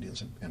with the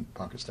Indians and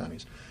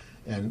Pakistanis.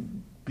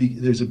 And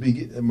there's a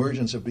big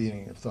emergence of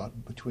being of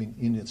thought between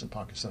Indians and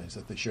Pakistanis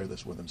that they share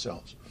this with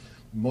themselves.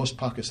 Most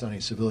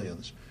Pakistani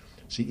civilians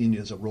see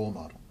India as a role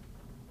model.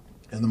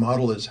 And the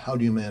model is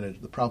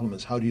the problem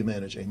is how do you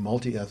manage a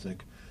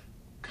multi-ethnic,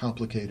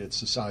 complicated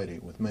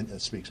society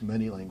that speaks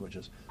many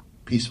languages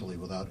peacefully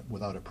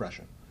without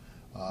oppression.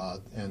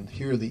 And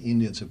here the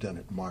Indians have done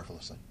it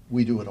marvelously.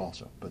 We do it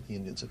also, but the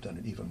Indians have done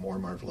it even more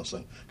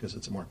marvelously because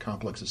it's a more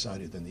complex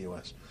society than the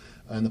U.S.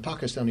 And the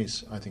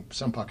Pakistanis, I think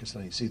some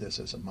Pakistanis see this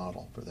as a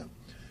model for them.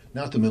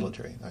 Not the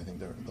military, I think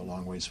they're a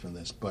long ways from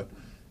this, but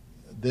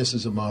this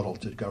is a model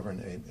to govern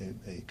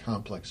a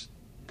complex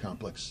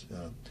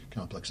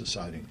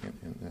society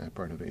in that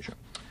part of Asia.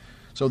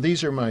 So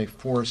these are my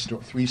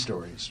three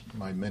stories,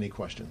 my many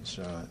questions,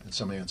 and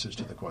some answers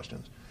to the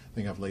questions. I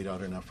think I've laid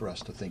out enough for us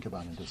to think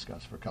about and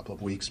discuss for a couple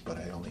of weeks, but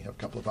I only have a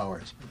couple of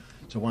hours.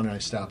 So why don't I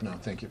stop now?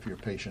 Thank you for your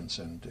patience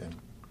and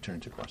turn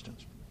to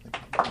questions.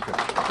 Thank you.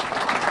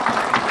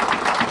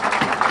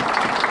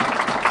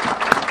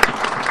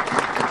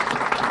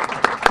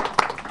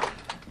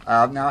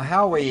 Now,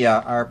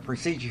 our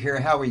procedure here,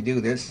 how we do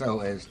this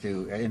so as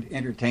to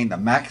entertain the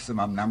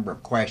maximum number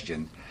of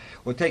questions.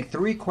 We'll take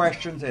 3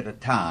 questions at a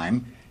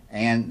time,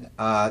 and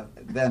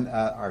then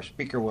our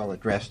speaker will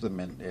address them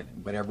in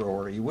whatever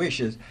order he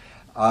wishes.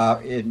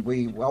 And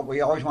we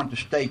always want to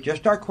state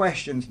just our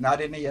questions,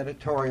 not any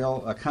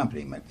editorial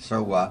accompaniment.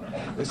 So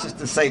this is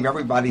to save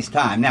everybody's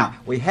time. Now,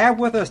 we have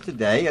with us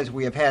today, as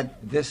we have had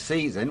this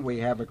season, we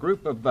have a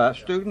group of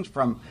students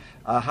from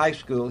high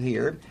school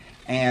here,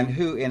 and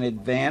who in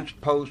advance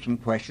posed some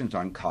questions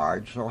on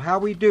cards. So how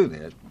we do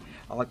this,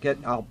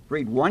 I'll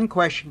read one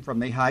question from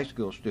the high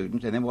school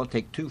students, and then we'll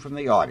take 2 from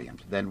the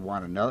audience, then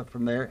another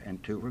from there,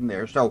 and 2 from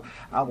there. So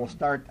I will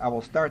start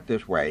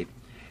this way.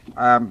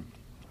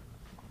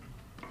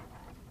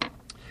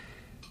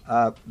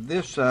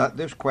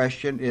 This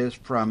question is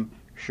from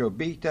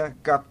Shobita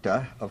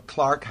Gupta of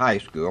Clark High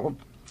School.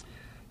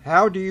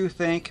 How do you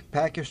think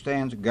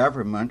Pakistan's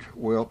government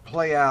will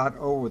play out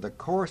over the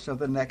course of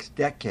the next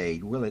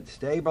decade? Will it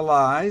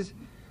stabilize,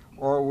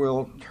 or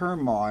will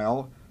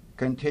turmoil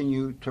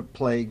continue to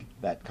plague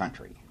that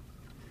country?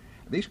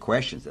 These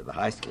questions at the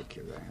high school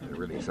kids are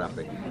really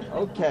something.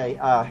 Okay,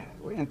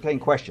 we're entertaining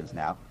questions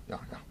now.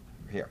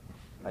 Here,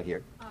 right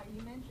here.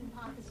 You mentioned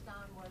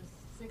Pakistan was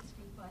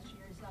 60 plus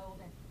years old,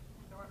 and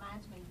it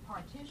reminds me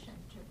partition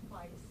took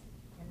place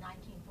in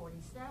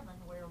 1947,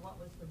 where what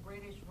was the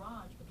British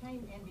Raj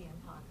became India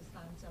and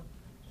Pakistan. So,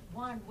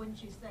 one,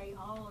 wouldn't you say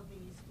all of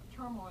these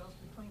turmoils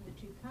between the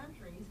two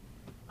countries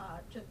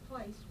took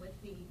place with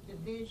the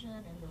division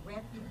and the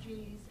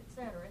refugees,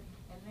 etc.?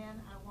 And then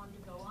I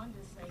wanted to go on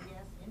to say,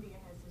 yes, India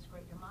has this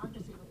great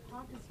democracy, but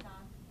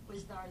Pakistan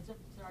was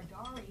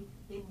Zardari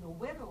being the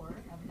widower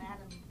of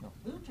Madame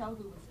Bhutto,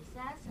 who was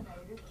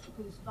assassinated,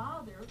 whose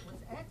father was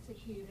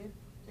executed.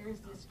 There's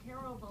this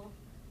terrible,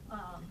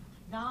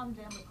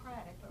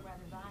 non-democratic, but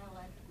rather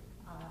violent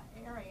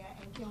area.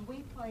 And can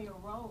we play a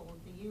role,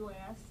 the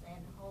U.S.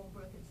 and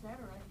Holbrooke, et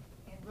cetera,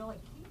 in really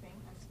keeping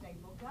a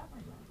stable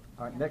government?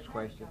 All right, next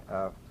question.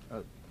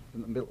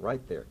 In the middle,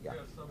 right there. Yeah.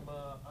 Yes,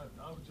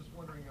 I was just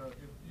wondering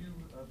if you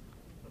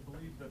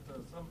believe that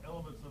some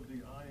elements of the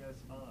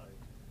ISI,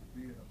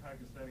 the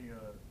Pakistani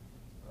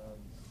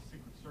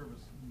Secret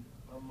Service,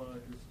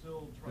 is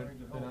still trying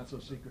to help. They're not so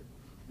secret.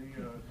 The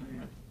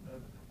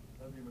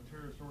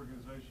terrorist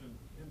organization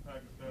in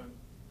Pakistan,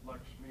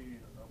 Lakshmi,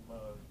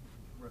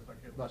 rest I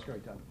can't.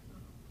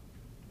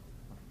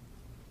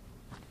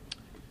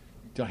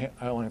 Lashkar-e-Taiba.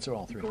 I'll answer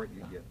all three.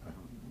 You get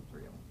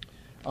three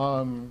of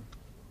them.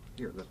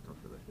 Here, let's go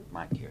for the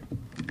mic here.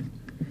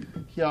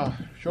 Yeah,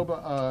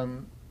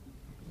 Shobha,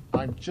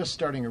 I'm just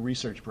starting a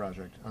research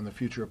project on the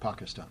future of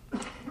Pakistan.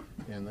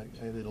 And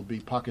it'll be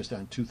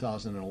Pakistan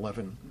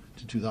 2011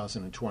 to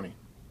 2020.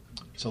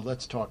 So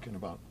let's talk in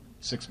about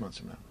 6 months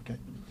from now, okay?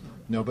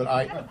 No, but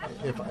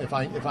if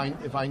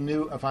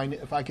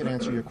I could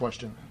answer your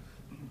question,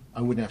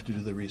 I wouldn't have to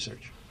do the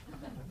research.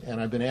 And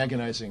I've been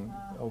agonizing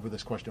over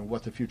this question,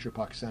 what the future of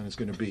Pakistan is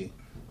going to be.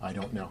 I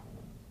don't know.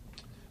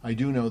 I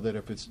do know that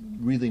if it's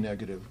really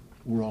negative,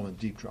 we're all in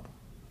deep trouble.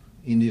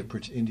 India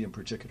in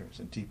particular is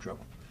in deep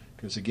trouble.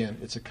 Because again,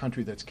 it's a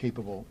country that's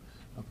capable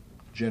of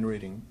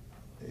generating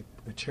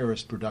a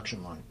terrorist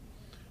production line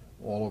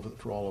and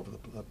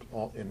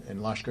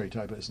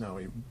Lashkar-e-Taiba is now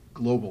a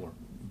global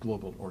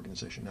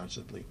organization, not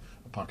simply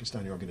a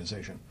Pakistani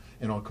organization.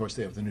 And of course,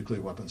 they have the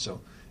nuclear weapons.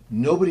 So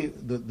nobody.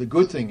 The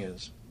good thing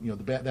is,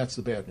 that's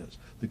the bad news.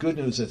 The good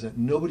news is that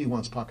nobody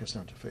wants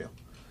Pakistan to fail.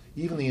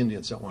 Even the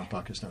Indians don't want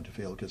Pakistan to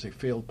fail because a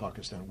failed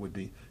Pakistan would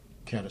be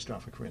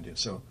catastrophic for India.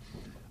 So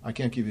I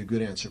can't give you a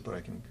good answer, but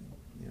I can,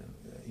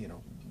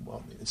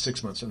 well,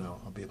 6 months from now,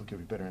 I'll be able to give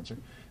you a better answer.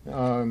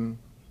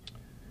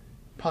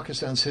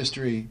 Pakistan's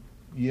history,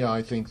 yeah,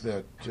 I think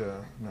that,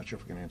 I'm not sure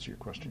if I can answer your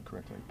question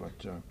correctly, but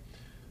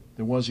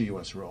there was a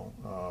U.S. role.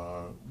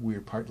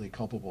 We're partly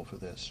culpable for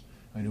this.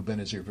 I know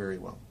Benazir very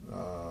well.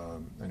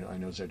 I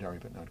know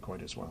Zardari, but not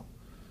quite as well.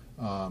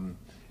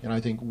 And I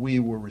think we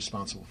were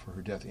responsible for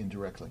her death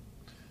indirectly.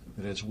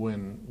 That is,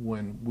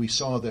 when we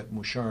saw that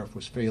Musharraf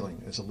was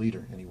failing as a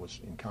leader, and he was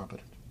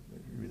incompetent,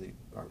 really,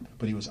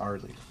 but he was our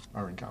leader,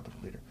 our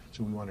incompetent leader.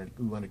 So we wanted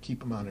to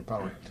keep him on in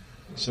power.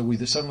 So we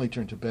suddenly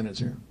turned to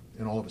Benazir,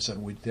 and all of a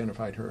sudden we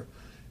identified her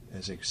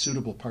as a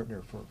suitable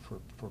partner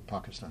for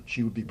Pakistan.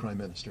 She would be prime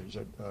minister,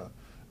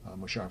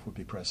 Musharraf would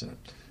be president.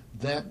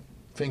 That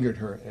fingered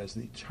her as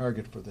the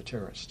target for the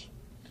terrorists,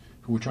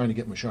 who were trying to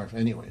get Musharraf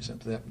anyways.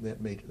 And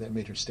that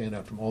made her stand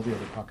out from all the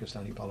other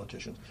Pakistani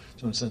politicians.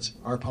 So in a sense,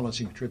 our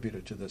policy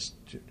contributed to this,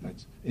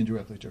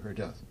 indirectly to her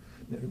death.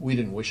 We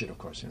didn't wish it, of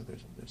course.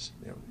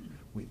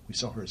 We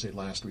saw her as a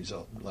last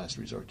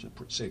resort to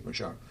save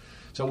Musharraf.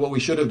 So what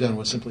we should have done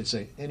was simply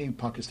say, any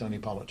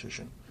Pakistani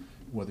politician,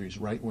 whether he's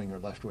right-wing or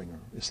left-wing or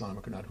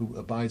Islamic or not, who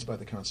abides by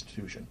the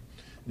Constitution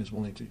and is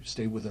willing to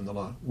stay within the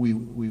law, we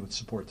would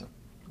support them.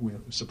 We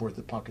support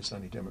the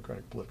Pakistani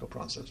democratic political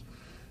process.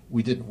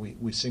 We didn't.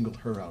 We singled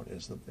her out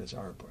as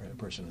our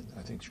person, and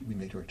I think we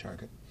made her a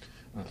target.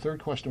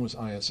 Third question was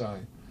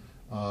ISI.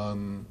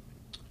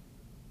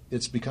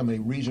 It's become a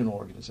regional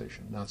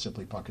organization, not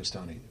simply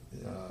Pakistani,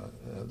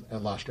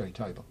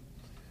 Lashkar-e-Taiba.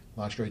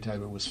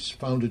 Lashkar-e-Taiba was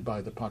founded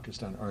by the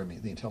Pakistan Army,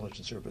 the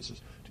intelligence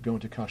services, to go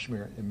into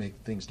Kashmir and make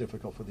things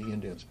difficult for the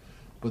Indians.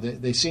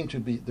 But they seem to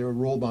be, their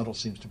role model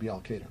seems to be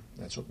Al-Qaeda.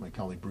 That's what my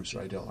colleague Bruce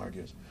Rydell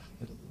argues,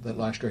 that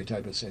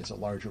Lashkar-e-Taiba says a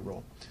larger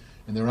role.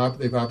 And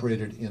they've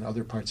operated in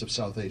other parts of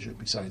South Asia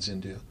besides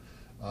India,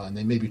 and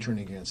they may be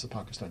turning against the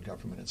Pakistan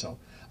government itself.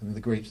 I mean, the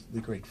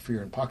great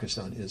fear in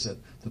Pakistan is that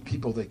the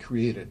people they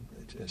created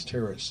as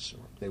terrorists,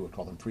 or they would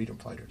call them freedom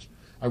fighters.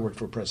 I worked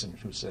for a president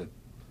who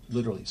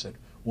literally said,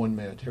 one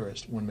man's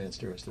terrorist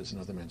is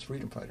another man's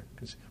freedom fighter,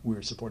 because we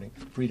were supporting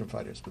freedom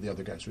fighters, but the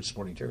other guys were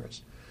supporting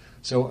terrorists.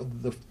 So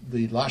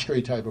the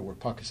Lashkar-e-Taiba were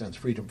Pakistan's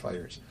freedom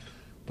fighters,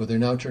 but they're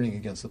now turning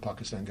against the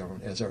Pakistan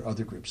government, as are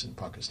other groups in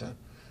Pakistan,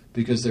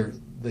 because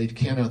they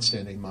cannot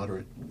stand a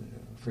moderate,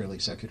 fairly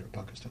secular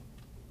Pakistan.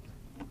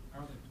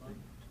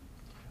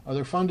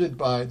 They're funded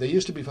by, they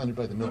used to be funded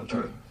by the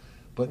military,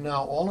 but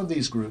now all of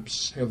these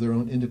groups have their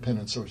own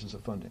independent sources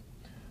of funding.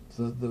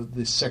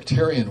 The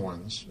sectarian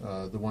ones,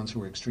 the ones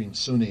who are extreme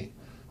Sunni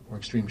or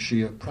extreme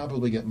Shia,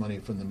 probably get money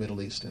from the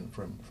Middle East and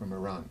from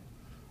Iran.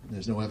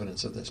 There's no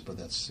evidence of this, but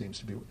that seems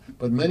to be.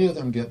 But many of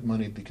them get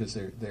money because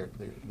they're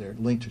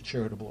linked to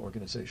charitable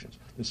organizations.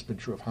 This has been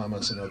true of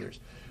Hamas and others,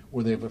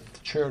 where they have a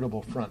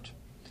charitable front,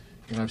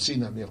 And I've seen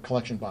them. They have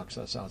collection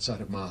boxes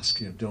outside of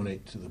mosques,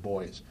 donate to the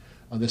boys.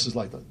 This is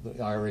like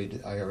the IRA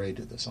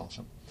did this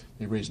also.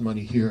 They raised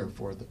money here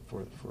for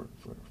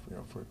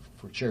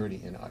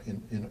charity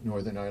in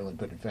Northern Ireland,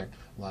 but in fact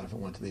a lot of it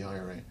went to the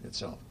IRA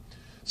itself.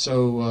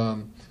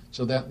 So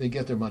that they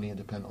get their money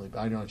independently, but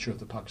I'm not sure if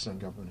the Pakistan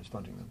government is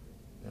funding them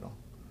at all.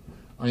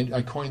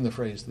 I coined the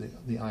phrase the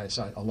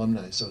ISI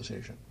Alumni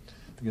Association,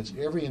 because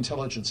every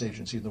intelligence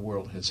agency in the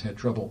world has had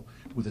trouble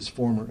with its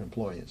former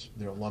employees,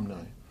 their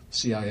alumni,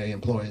 CIA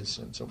employees,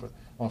 and so forth.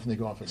 Often they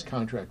go off as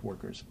contract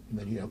workers, and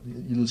then you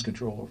lose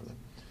control over them.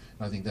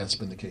 I think that's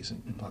been the case in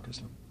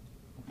Pakistan.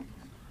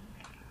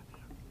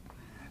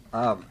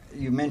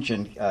 You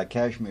mentioned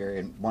Kashmir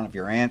in one of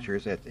your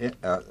answers.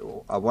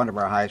 One of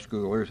our high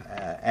schoolers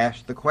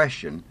asked the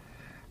question,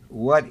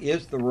 what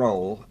is the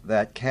role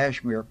that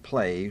Kashmir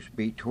plays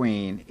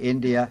between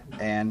India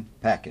and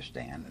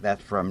Pakistan?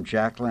 That's from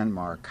Jacqueline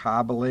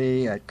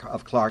Markabali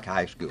of Clark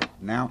High School.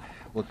 Now,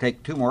 we'll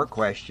take two more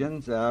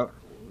questions.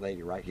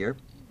 Lady right here.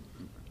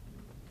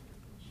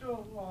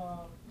 So,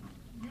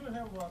 you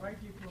have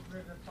rightly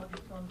portrayed that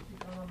Pakistan's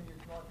economy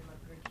is not in a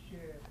great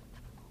shape.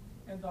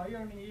 And the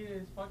irony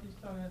is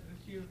Pakistan has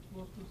received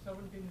close to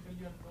 $17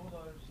 billion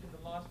in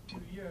the last few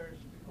years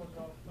because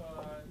of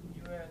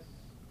U.S.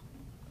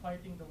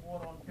 fighting the war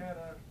on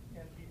terror,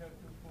 and we have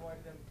to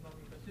provide them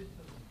economic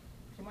assistance.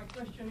 So my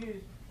question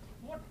is,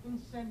 what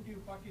incentive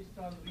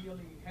Pakistan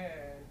really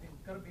has in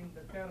curbing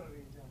the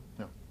terrorism?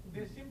 No.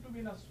 They seem to be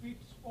in a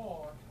sweet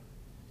spot.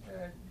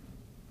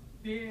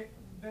 They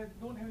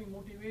don't have any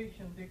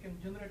motivation. They can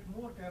generate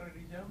more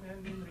terrorism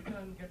and in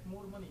return get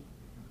more money.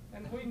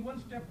 And going one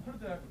step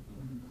further,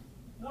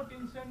 what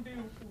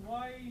incentive,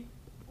 why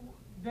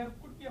there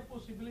could be a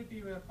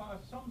possibility where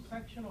some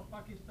section of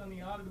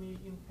Pakistani army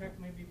in fact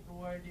may be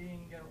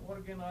providing an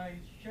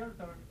organized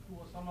shelter to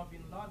Osama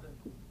bin Laden.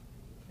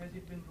 Has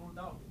it been ruled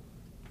out?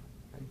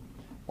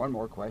 One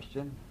more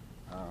question.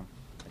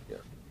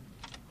 Here.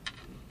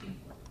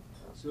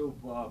 So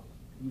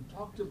you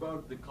talked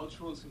about the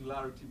cultural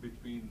similarity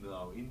between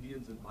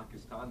Indians and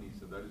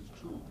Pakistanis, and that is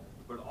true.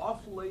 But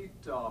of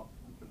late, the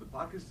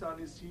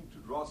Pakistanis seem to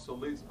draw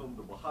solace from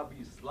the Wahhabi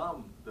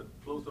Islam that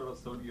flows out of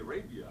Saudi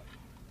Arabia.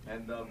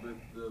 And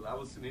I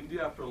was in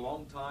India for a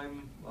long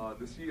time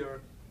this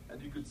year,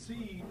 and you could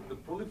see the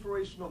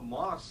proliferation of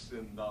mosques.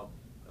 And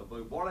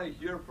what I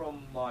hear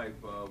from my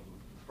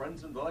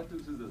friends and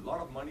relatives is there's a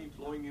lot of money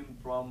flowing in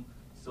from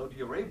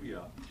Saudi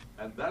Arabia,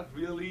 and that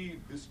really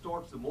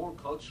distorts the more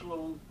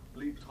culturally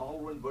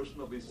tolerant version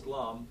of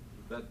Islam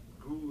that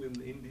grew in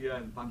India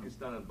and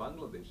Pakistan and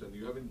Bangladesh, and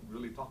you haven't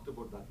really talked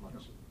about that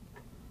much.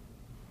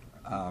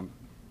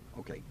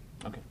 Okay.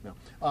 Okay. No.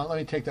 Let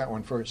me take that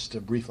one first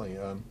briefly.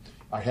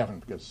 I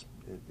haven't because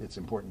it's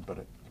important, but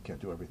I can't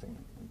do everything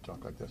and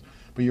talk like this.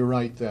 But you're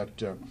right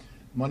that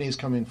money is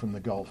coming from the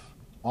Gulf,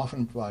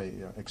 often by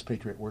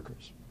expatriate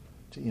workers,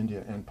 to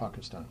India and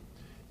Pakistan.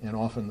 And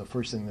often the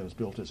first thing that is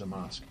built is a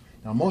mosque.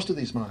 Now, most of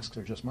these mosques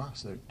are just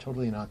mosques. They're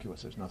totally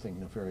innocuous. There's nothing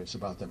nefarious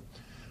about them.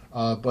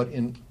 But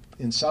in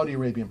Saudi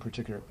Arabia in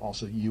particular,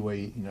 also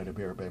UAE, United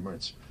Arab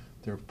Emirates,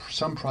 there are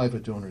some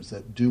private donors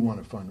that do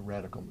want to fund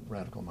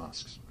radical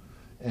mosques.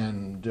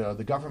 And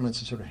the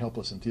governments are sort of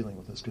helpless in dealing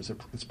with this because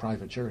it's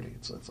private charity.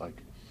 It's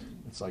like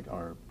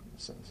our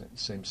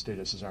same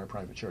status as our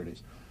private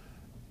charities.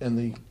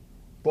 And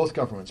both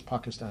governments,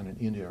 Pakistan and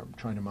India, are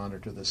trying to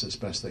monitor this as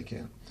best they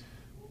can.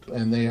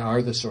 And they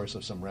are the source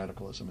of some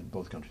radicalism in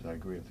both countries, I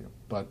agree with you.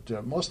 But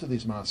most of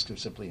these mosques are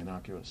simply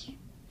innocuous.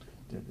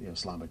 They're the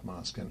Islamic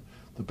mosque. And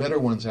the better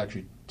ones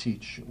actually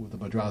teach, with the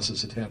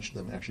madrasas attached to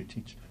them, actually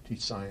teach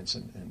science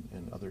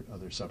and other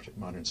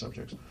modern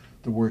subjects.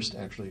 The worst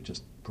actually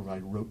just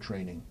provide rote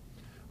training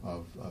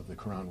of the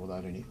Quran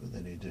without any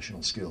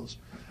additional skills.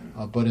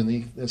 But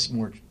that's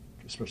more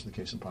especially the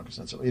case in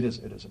Pakistan. So it is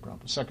a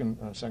problem.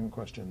 Second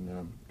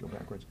question, go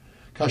backwards.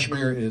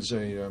 Kashmir is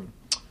the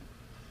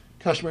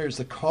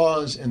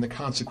cause and the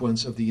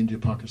consequence of the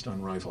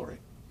India-Pakistan rivalry.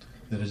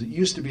 That is, it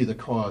used to be the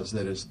cause,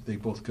 that is, they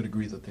both could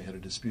agree that they had a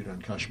dispute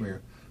on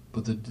Kashmir,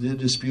 but the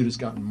dispute has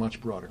gotten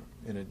much broader,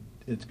 and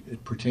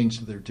it pertains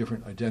to their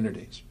different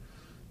identities.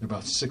 There are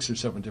about 6 or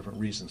 7 different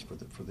reasons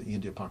for the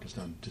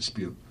India-Pakistan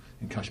dispute,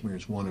 and Kashmir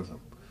is one of them.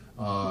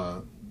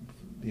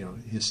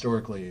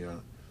 Historically,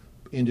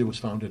 India was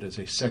founded as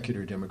a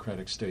secular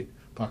democratic state.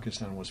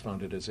 Pakistan was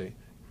founded as a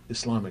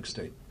Islamic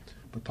state.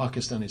 But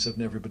Pakistanis have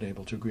never been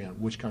able to agree on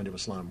which kind of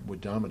Islam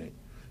would dominate,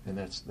 and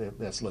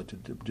that's led to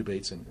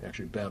debates and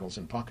actually battles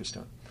in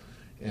Pakistan.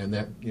 And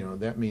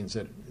that means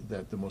that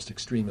the most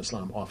extreme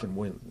Islam often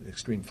wins,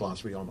 extreme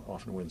philosophy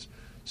often wins.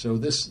 So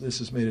this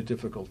has made it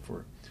difficult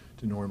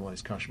to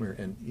normalize Kashmir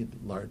and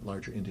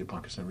larger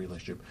India-Pakistan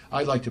relationship.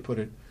 I'd like to put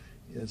it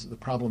as the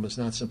problem is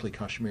not simply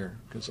Kashmir,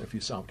 because if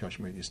you solve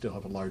Kashmir, you still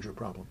have a larger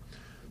problem.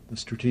 The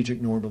strategic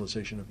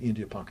normalization of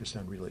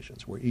India-Pakistan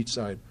relations, where each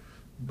side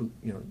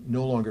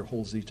no longer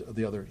holds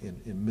the other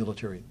in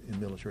military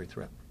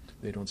threat.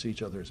 They don't see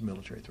each other as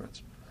military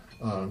threats.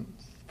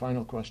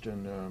 Final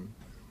question.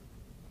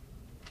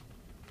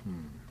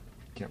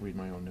 Can't read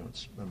my own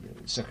notes.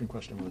 Second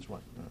question was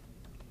what?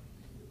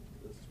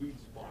 sweet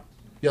spot.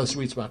 Yeah, the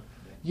sweet spot.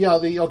 Yeah,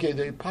 the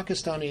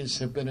Pakistanis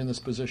have been in this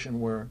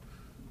position where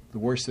the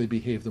worse they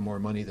behave, the more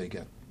money they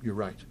get. You're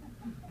right.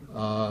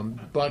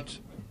 But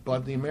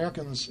the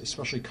Americans,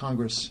 especially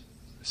Congress,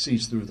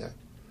 sees through that.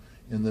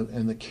 And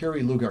the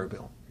Kerry-Lugar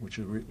bill, which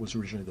was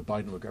originally the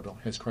Biden-Lugar bill,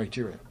 has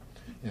criteria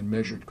and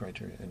measured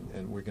criteria,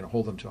 and we're going to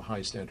hold them to a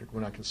high standard.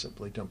 We're not going to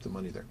simply dump the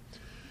money there.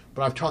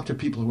 But I've talked to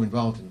people who are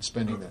involved in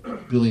spending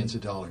that, billions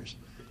of dollars,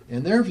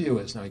 and their view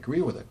is, and I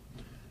agree with it,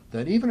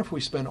 that even if we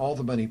spend all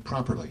the money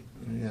properly,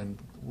 and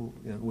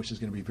which is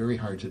going to be very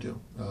hard to do,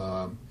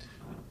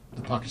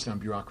 the Pakistan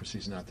bureaucracy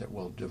is not that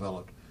well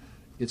developed.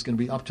 It's going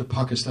to be up to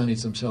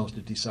Pakistanis themselves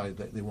to decide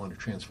that they want to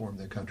transform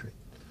their country.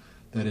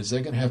 That is,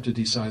 they're going to have to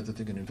decide that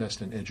they're going to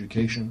invest in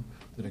education,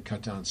 that they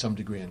cut down some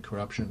degree in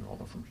corruption.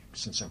 Although,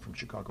 since I'm from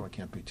Chicago, I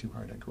can't be too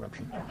hard on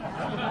corruption.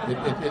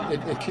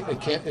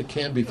 It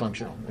can be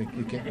functional.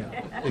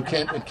 It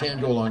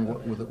can go along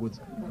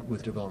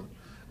with development.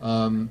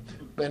 And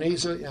they're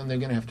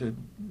going to have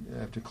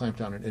to clamp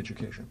down on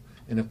education.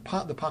 And if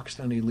the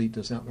Pakistani elite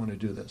does not want to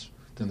do this,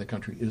 then the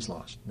country is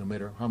lost, no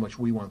matter how much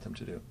we want them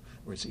to do.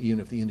 Or even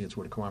if the Indians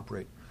were to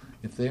cooperate,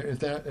 if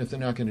they're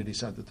not going to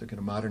decide that they're going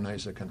to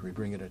modernize their country,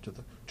 bring it into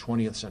the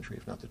 20th century,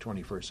 if not the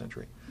 21st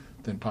century,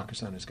 then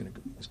Pakistan is going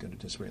to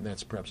disappear. And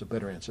that's perhaps a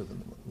better answer than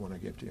the one I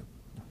gave to you.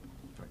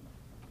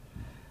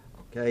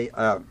 Okay.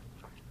 A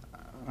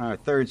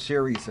third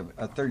series of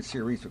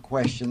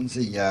questions.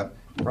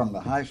 From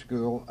the high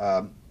school.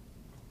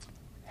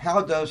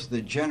 How does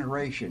the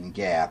generation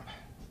gap,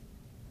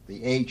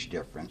 the age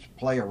difference,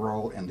 play a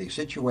role in the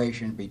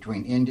situation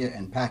between India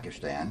and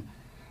Pakistan?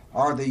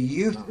 Are the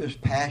youth as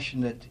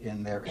passionate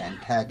in their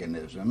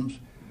antagonisms,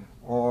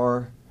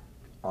 or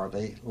are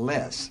they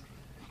less?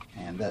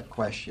 And that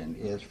question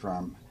is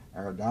from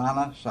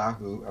Aradhana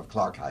Sahu of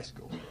Clark High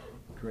School.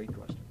 Great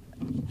question.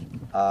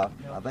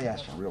 They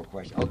asked a real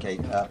question. Okay.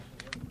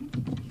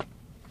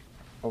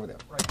 Over there.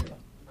 Right here.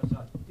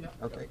 Yeah.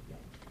 Okay.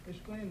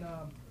 Explain,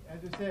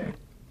 as you said,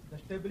 the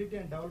stability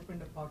and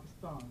development of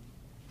Pakistan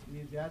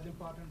is as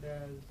important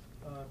as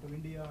to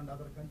India and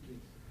other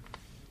countries.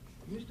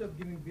 Instead of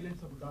giving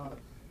billions of dollars,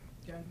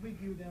 can we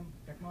give them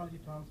technology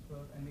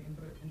transfer and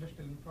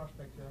industrial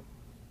infrastructure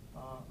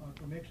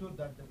to make sure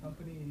that the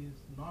company is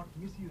not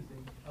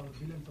misusing our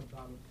billions of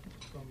dollars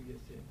from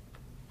USA?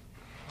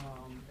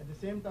 At the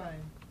same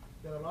time,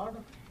 there are a lot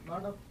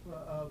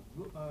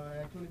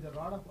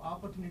of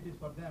opportunities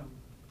for them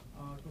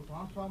to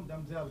transform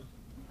themselves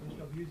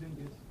instead of using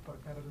this for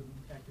terrorism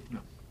activities.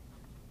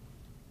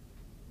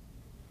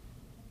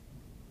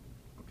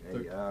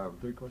 Okay.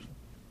 Third question.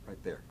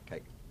 Right there.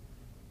 Okay.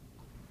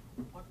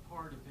 What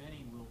part, if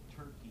any, will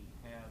Turkey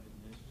have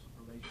in this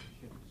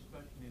relationship,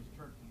 especially as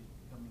Turkey is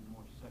becoming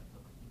more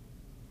secular?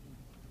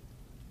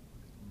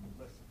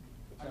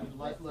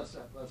 Less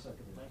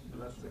secular.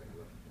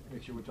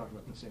 Make sure we're talking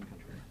about the same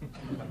country.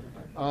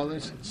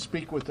 Let's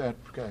speak with that.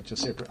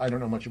 Just say, I don't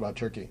know much about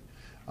Turkey,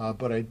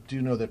 but I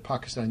do know that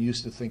Pakistan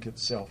used to think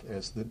itself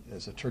as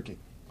a Turkey.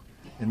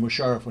 And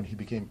Musharraf, when he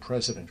became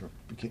president or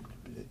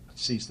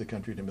seized the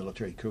country in a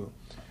military coup,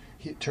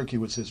 Turkey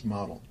was his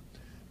model.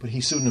 But he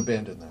soon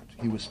abandoned that.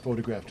 He was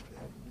photographed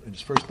in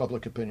his first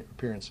public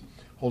appearance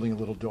holding a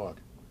little dog.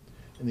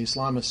 And the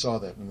Islamists saw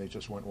that and they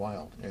just went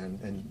wild.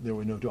 And there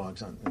were no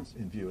dogs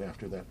in view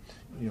after that.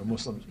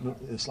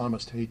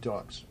 Islamists hate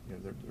dogs.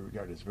 They're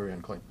regarded as very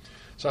unclean.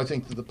 So I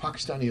think that the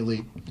Pakistani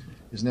elite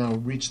has now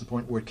reached the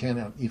point where it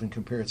cannot even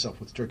compare itself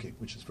with Turkey,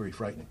 which is very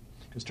frightening.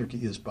 Because Turkey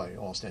is, by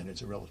all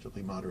standards, a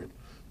relatively moderate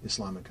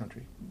Islamic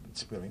country.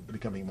 It's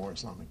becoming more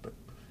Islamic, but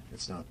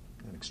it's not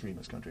an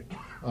extremist country.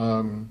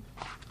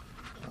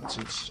 Let's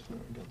see,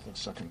 get the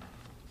second.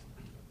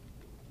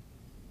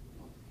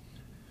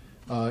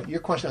 Your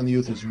question on the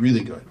youth is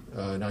really good,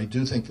 and I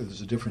do think that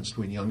there's a difference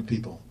between young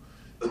people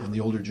and the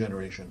older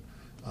generation.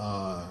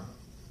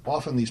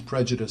 Often these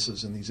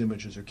prejudices and these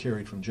images are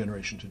carried from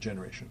generation to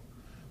generation,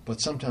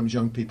 but sometimes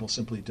young people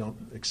simply don't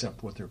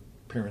accept what their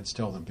parents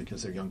tell them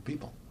because they're young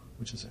people,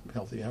 which is a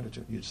healthy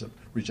attitude. You just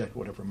reject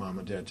whatever mom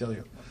and dad tell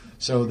you.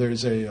 So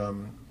there's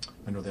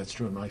I know that's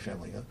true in my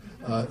family.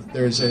 I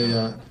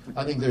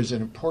think there's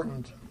an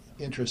important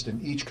interest in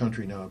each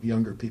country now of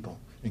younger people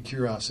and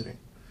curiosity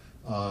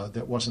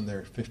that wasn't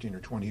there 15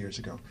 or 20 years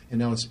ago. And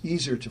now it's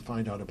easier to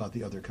find out about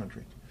the other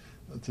country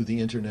through the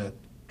internet,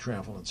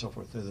 travel, and so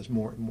forth. There's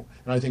more and more.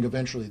 And I think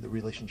eventually the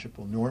relationship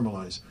will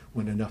normalize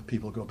when enough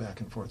people go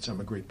back and forth. So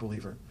I'm a great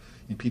believer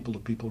in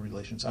people-to-people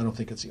relations. I don't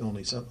think it's the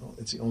only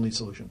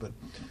solution, but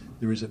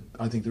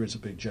I think there is a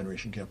big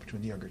generation gap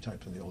between the younger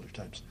types and the older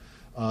types.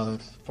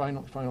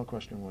 Final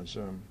question was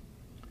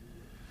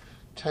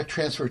tech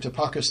transfer to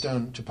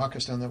Pakistan. To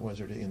Pakistan, that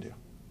was, or to India?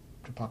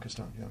 To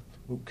Pakistan, yeah.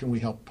 Can we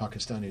help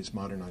Pakistanis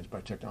modernize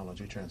by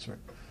technology transfer?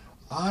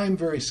 I'm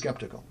very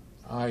skeptical.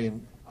 I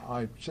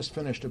just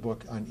finished a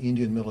book on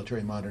Indian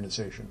military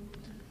modernization.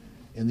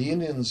 And the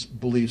Indians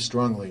believe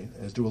strongly,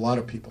 as do a lot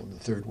of people in the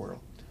third world,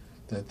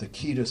 that the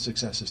key to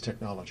success is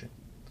technology.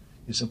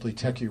 You simply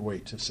tech your way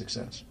to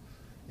success.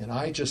 And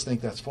I just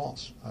think that's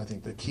false. I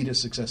think the key to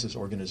success is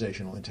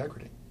organizational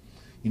integrity.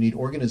 You need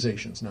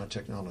organizations, not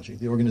technology.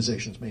 The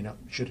organizations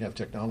should have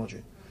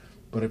technology,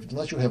 but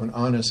unless you have an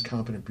honest,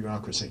 competent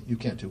bureaucracy, you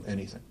can't do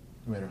anything,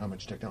 no matter how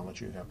much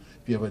technology you have.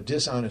 If you have a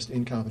dishonest,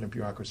 incompetent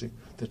bureaucracy,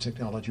 the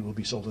technology will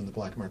be sold in the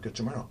black market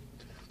tomorrow.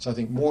 So I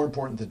think more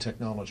important than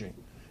technology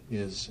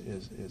is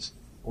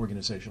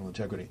organizational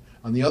integrity.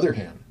 On the other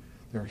hand,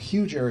 there are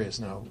huge areas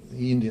now,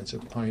 the Indians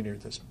have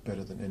pioneered this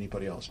better than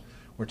anybody else,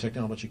 where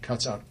technology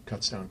cuts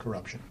down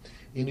corruption.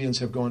 Indians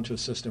have gone to a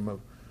system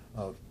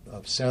of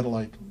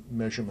satellite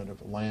measurement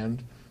of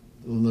land,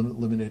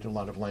 eliminated a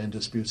lot of land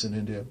disputes in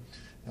India.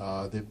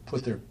 They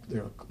put their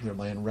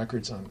land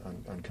records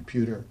on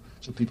computer,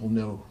 so people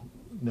know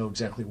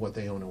exactly what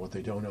they own and what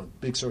they don't own.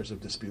 Big source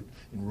of dispute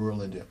in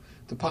rural India.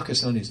 The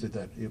Pakistanis did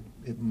that.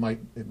 It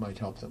might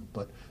help them,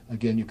 but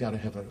again, you've got to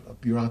have a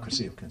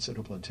bureaucracy of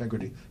considerable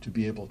integrity to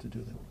be able to do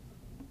that.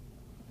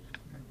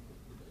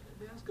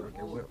 Let me ask a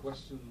follow-up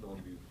question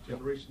on the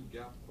generation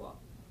gap.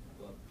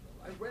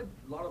 I read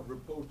a lot of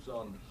reports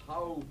on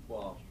how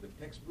the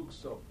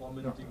textbooks are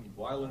fomenting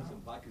violence in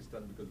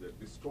Pakistan because they're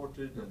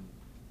distorted. And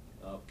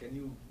can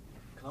you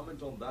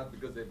comment on that?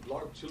 Because a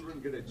lot of children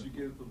get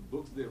educated from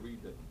books they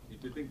read. That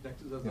if you think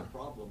Texas has a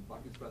problem,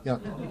 Pakistan's a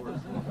lot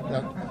worse.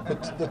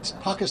 The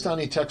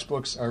Pakistani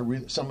textbooks are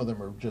some of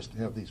them are just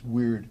have these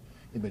weird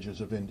images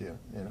of India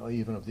and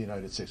even of the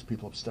United States.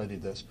 People have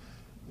studied this.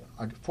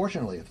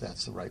 Unfortunately, if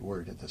that's the right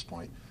word at this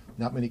point,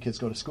 not many kids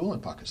go to school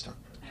in Pakistan.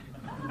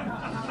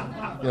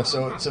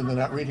 So they're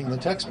not reading the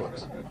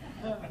textbooks.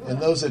 And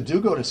those that do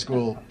go to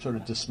school sort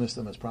of dismiss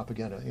them as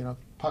propaganda.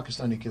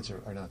 Pakistani kids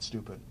are not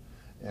stupid.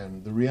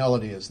 And the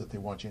reality is that they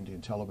watch Indian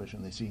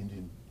television, they see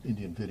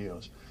Indian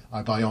videos.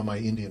 I buy all my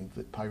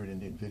pirate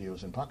Indian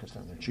videos in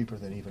Pakistan. They're cheaper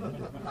than even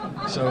India.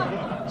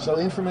 So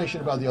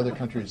information about the other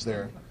countries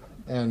there.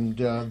 And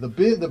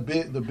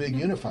the big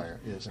unifier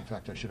is, in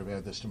fact, I should have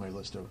added this to my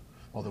list of,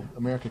 although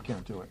America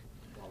can't do it.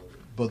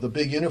 But the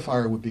big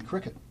unifier would be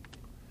cricket.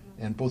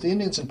 And both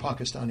Indians and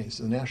Pakistanis,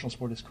 the national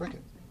sport is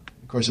cricket.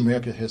 Of course,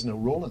 America has no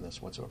role in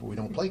this whatsoever. We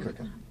don't play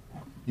cricket.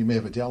 You may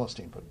have a Dallas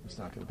team, but it's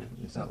not going to be.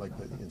 It's not like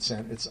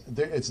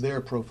it's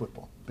their pro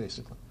football,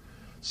 basically.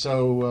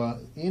 So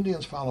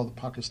Indians follow the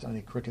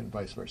Pakistani cricket and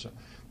vice versa.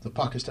 The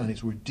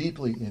Pakistanis were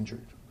deeply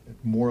injured,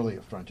 morally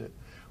affronted,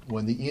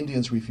 when the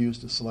Indians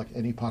refused to select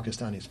any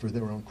Pakistanis for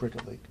their own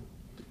cricket league.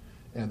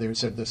 And they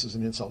said, this is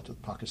an insult to the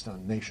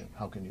Pakistan nation.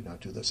 How can you not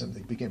do this? And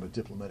it became a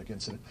diplomatic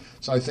incident.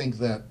 So I think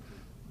that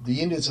the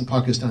Indians and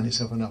Pakistanis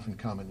have enough in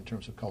common in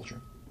terms of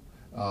culture.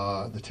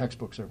 The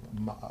textbooks are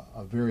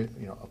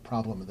a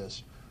problem of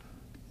this.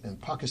 And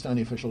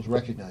Pakistani officials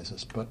recognize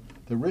this, but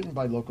they're written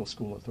by local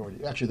school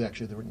authorities. Actually,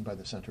 they're written by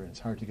the center, and it's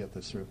hard to get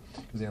this through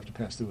because they have to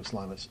pass through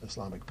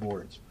Islamic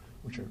boards,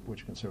 which are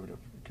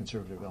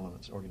conservative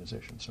elements,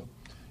 organizations. So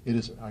it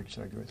is. I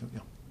agree with you.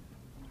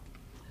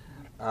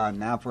 Yeah.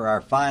 Now for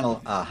our final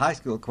high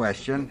school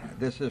question.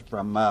 This is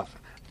from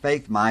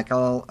Faith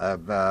Michael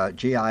of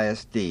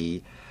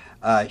GISD.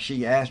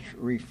 She asked,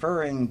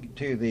 referring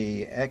to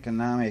the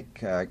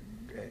economic a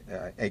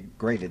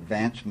great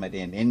advancement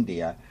in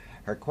India,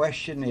 her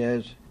question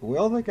is,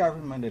 will the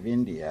government of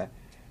India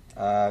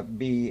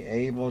be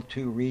able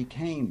to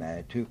retain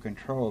that, to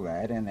control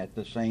that, and at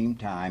the same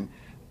time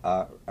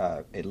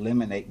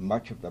eliminate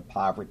much of the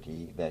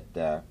poverty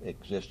that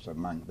exists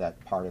among that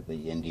part of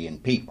the Indian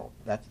people?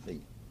 That's the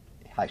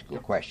high school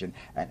question.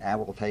 And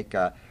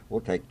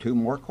we'll take two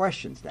more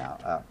questions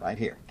now, right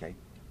here, okay?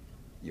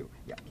 Yeah.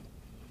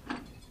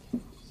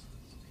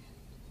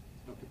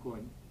 Dr.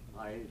 Cohen,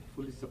 I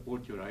fully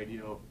support your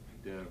idea of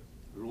the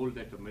role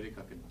that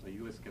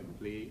U.S. can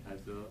play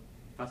as a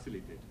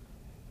facilitator.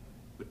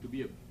 But to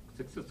be a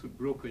successful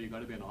broker, you got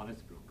to be an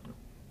honest broker.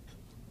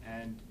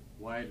 And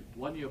while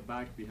 1 year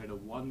back we had a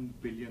 1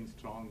 billion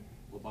strong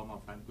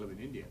Obama fan club in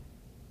India,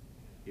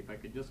 if I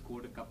could just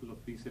quote a couple of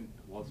recent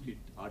Wall Street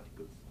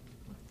articles,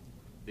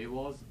 there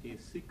was a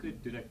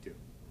secret directive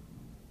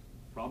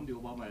from the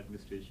Obama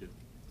administration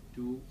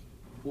to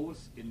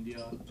force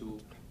India to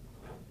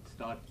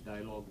start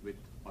dialogue with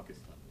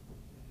Pakistan.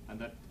 And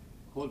that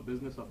whole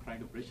business of trying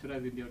to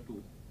pressurize India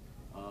to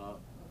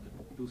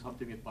do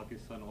something with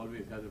Pakistan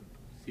always has a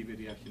severe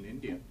reaction in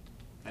India.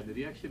 And the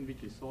reaction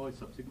which we saw is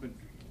subsequent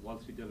Wall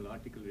Street Journal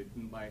article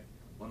written by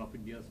one of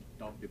India's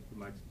top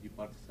diplomats, G.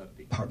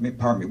 Parthasarathi.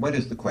 Pardon me. What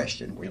is the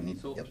question?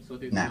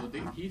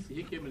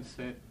 He came and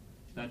said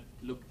that,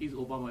 look, is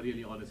Obama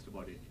really honest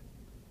about it?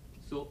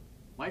 So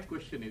my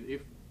question is,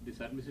 if this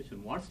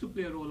administration wants to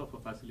play a role of a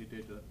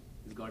facilitator,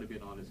 it's got to be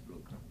an honest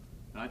broker.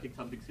 And I think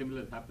something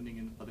similar is happening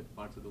in other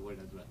parts of the world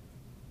as well.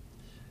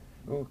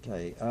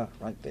 Okay,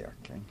 right there.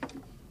 Okay.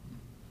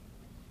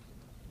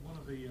 One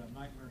of the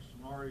nightmare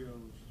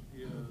scenarios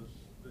is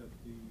that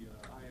the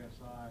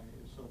ISI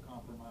is so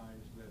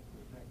compromised that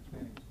the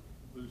Pakistanis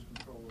lose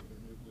control of their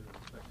nuclear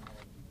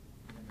technology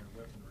and their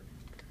weaponry.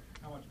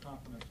 How much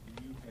confidence do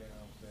you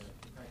have that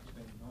the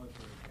Pakistani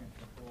military can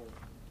control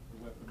the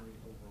weaponry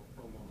over a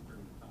prolonged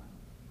period of time?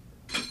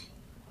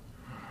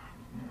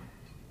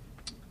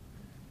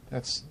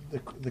 That's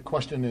the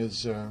question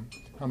is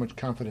much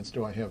confidence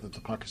do I have that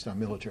the Pakistan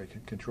military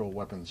can control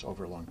weapons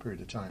over a long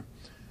period of time?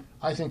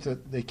 I think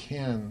that they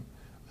can,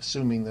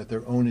 assuming that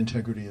their own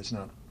integrity is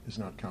not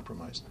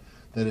compromised.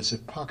 That is,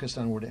 if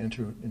Pakistan were to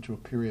enter into a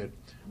period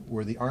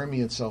where the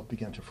army itself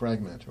began to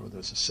fragment, or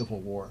there's a civil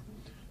war,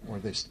 or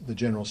the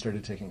generals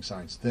started taking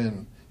sides,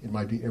 then it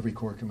might be every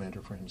corps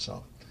commander for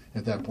himself.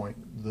 At that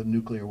point, the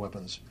nuclear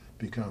weapons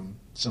become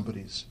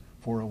somebody's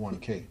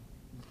 401k.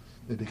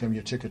 They become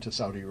your ticket to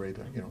Saudi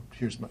Arabia.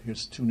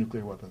 Here's 2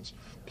 nuclear weapons.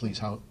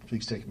 Please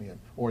take me in.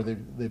 Or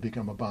they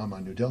become a bomb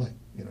on New Delhi.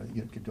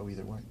 You could go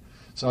either way.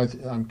 So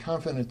I'm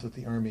confident that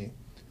the Army,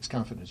 as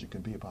confident as you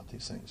can be about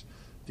these things,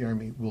 the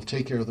Army will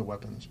take care of the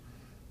weapons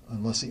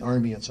unless the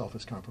Army itself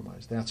is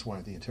compromised. That's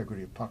why the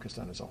integrity of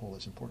Pakistan as a whole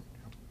is important.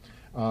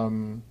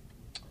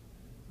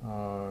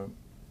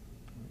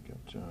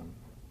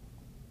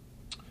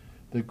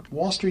 The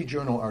Wall Street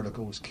Journal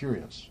article was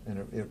curious,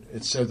 and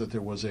it said that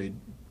there was a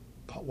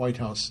White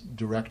House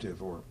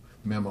directive or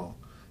memo,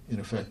 in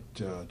effect,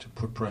 to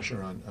put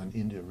pressure on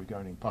India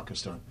regarding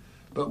Pakistan.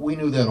 But we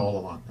knew that all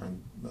along.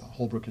 And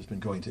Holbrooke has been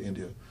going to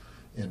India,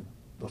 and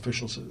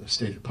officials have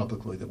stated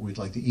publicly that we'd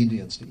like the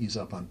Indians to ease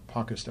up on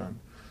Pakistan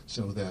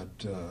so that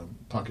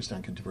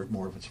Pakistan can divert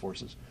more of its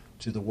forces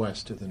to the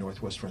west, to the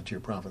northwest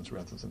frontier province,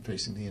 rather than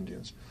facing the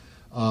Indians.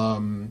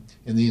 And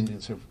the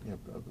Indians have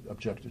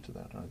objected to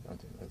that. I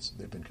think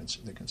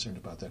they're concerned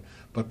about that.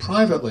 But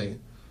privately,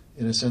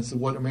 in a sense, that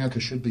what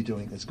America should be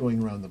doing is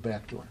going around the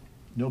back door.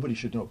 Nobody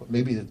should know, but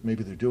maybe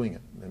they're doing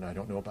it, and I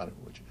don't know about it,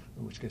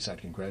 in which case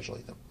I'd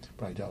congratulate them,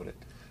 but I doubt it.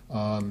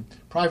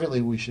 Privately,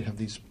 we should have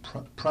these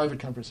private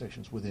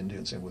conversations with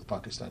Indians and with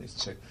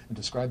Pakistanis and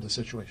describe the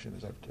situation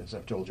as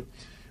I've told you.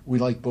 We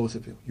like both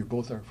of you. You're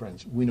both our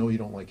friends. We know you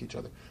don't like each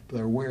other, but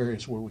there are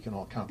areas where we can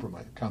all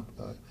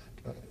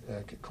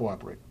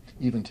cooperate,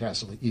 even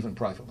tacitly, even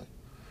privately.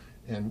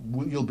 And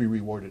you'll be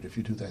rewarded if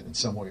you do that in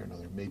some way or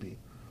another, maybe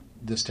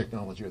this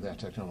technology or that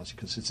technology,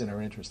 because it's in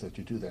our interest that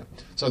you do that.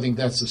 So I think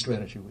that's the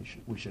strategy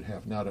we should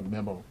have, not a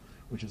memo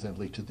which is then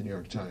leaked to the New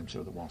York Times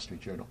or the Wall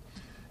Street Journal.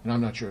 And I'm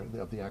not sure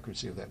of the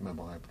accuracy of that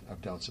memo. I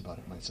have doubts about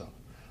it myself.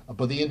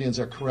 But the Indians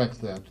are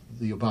correct that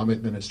the Obama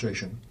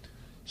administration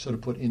sort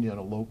of put India on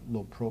a low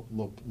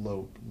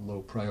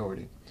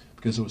priority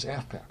because it was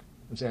AFPAC.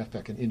 It was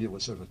AFPAC, and India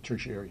was sort of a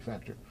tertiary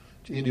factor.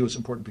 India was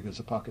important because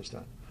of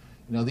Pakistan.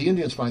 Now, the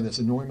Indians find this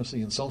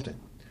enormously insulting.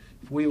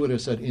 If we would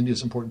have said India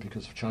is important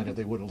because of China,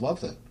 they would have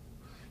loved that.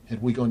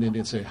 Had we gone to India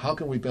and say, how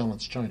can we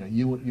balance China?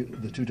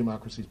 The two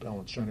democracies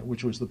balance China,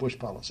 which was the Bush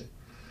policy.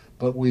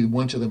 But we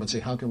went to them and say,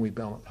 how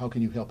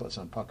can you help us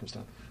on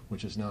Pakistan? We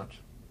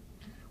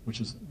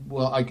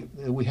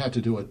had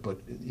to do it,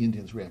 but the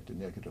Indians reacted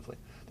negatively.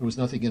 There was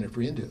nothing in it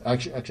for India.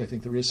 Actually, I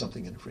think there is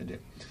something in it for India.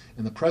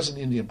 And the present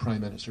Indian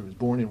Prime Minister was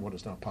born in what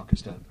is now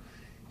Pakistan.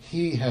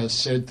 He has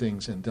said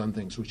things and done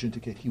things which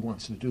indicate he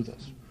wants to do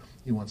this.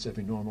 He wants to have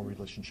a normal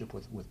relationship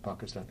with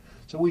Pakistan.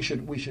 So we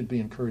should be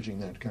encouraging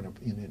that kind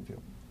of Indian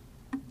view.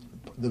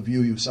 The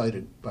view you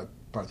cited by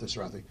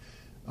Parthasarathi,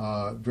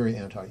 very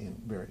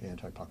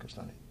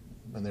anti-Pakistani.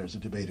 And there's a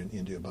debate in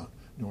India about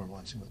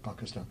normalizing with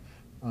Pakistan.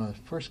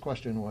 First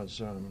question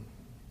was...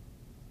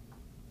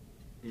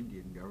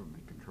 Indian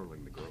government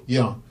controlling the growth.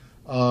 Yeah.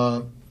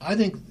 I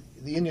think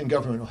the Indian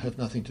government will have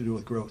nothing to do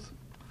with growth.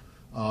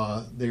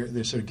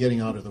 They're sort of getting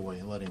out of the way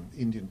and letting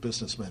Indian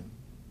businessmen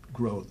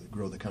grow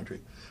the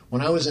country.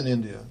 When I was in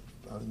India,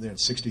 there in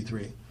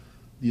 '63,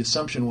 the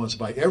assumption was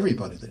by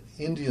everybody that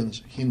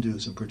Indians,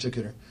 Hindus in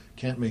particular,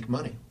 can't make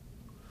money.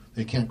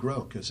 They can't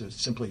grow because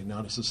it's simply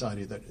not a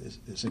society that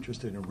is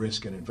interested in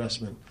risk and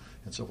investment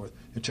and so forth.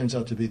 It turns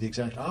out to be the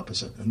exact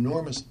opposite.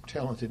 Enormous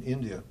talent in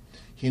India,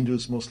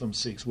 Hindus, Muslims,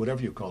 Sikhs,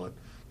 whatever you call it,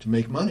 to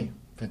make money.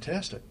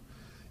 Fantastic.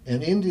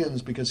 And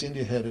Indians, because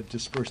India had a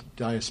dispersed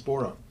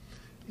diaspora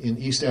in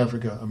East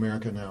Africa,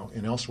 America now,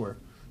 and elsewhere,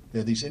 they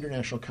had these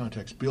international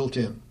contacts built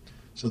in.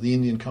 So the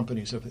Indian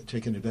companies have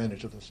taken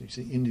advantage of this. You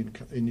see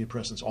Indian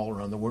presence all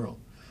around the world.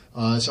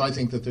 So I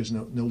think that there's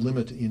no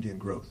limit to Indian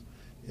growth,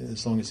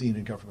 as long as the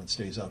Indian government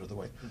stays out of the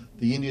way.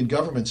 The Indian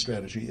government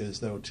strategy is,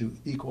 though, to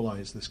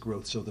equalize this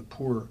growth so the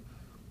poor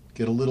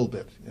get a little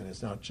bit, and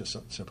it's not just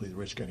simply the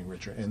rich getting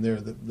richer. And there,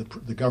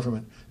 the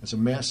government has a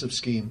massive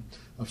scheme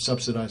of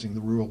subsidizing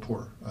the rural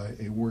poor, a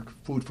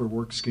food for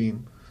work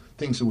scheme,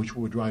 things which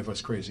would drive us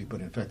crazy,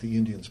 but in fact the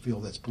Indians feel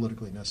that's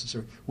politically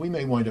necessary. We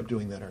may wind up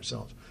doing that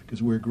ourselves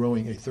because we're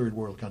growing a third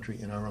world country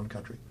in our own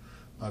country.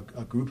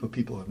 A group of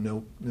people who have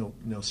no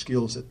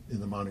skills in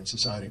the modern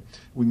society.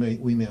 We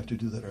may have to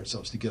do that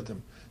ourselves to get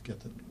them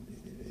into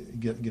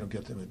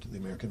the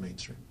American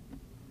mainstream.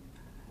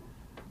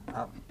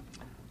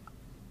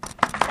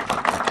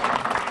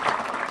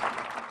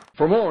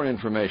 For more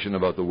information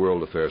about the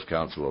World Affairs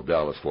Council of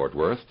Dallas-Fort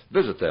Worth,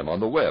 visit them on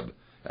the web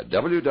at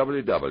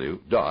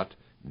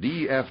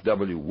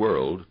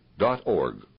www.dfwworld.org.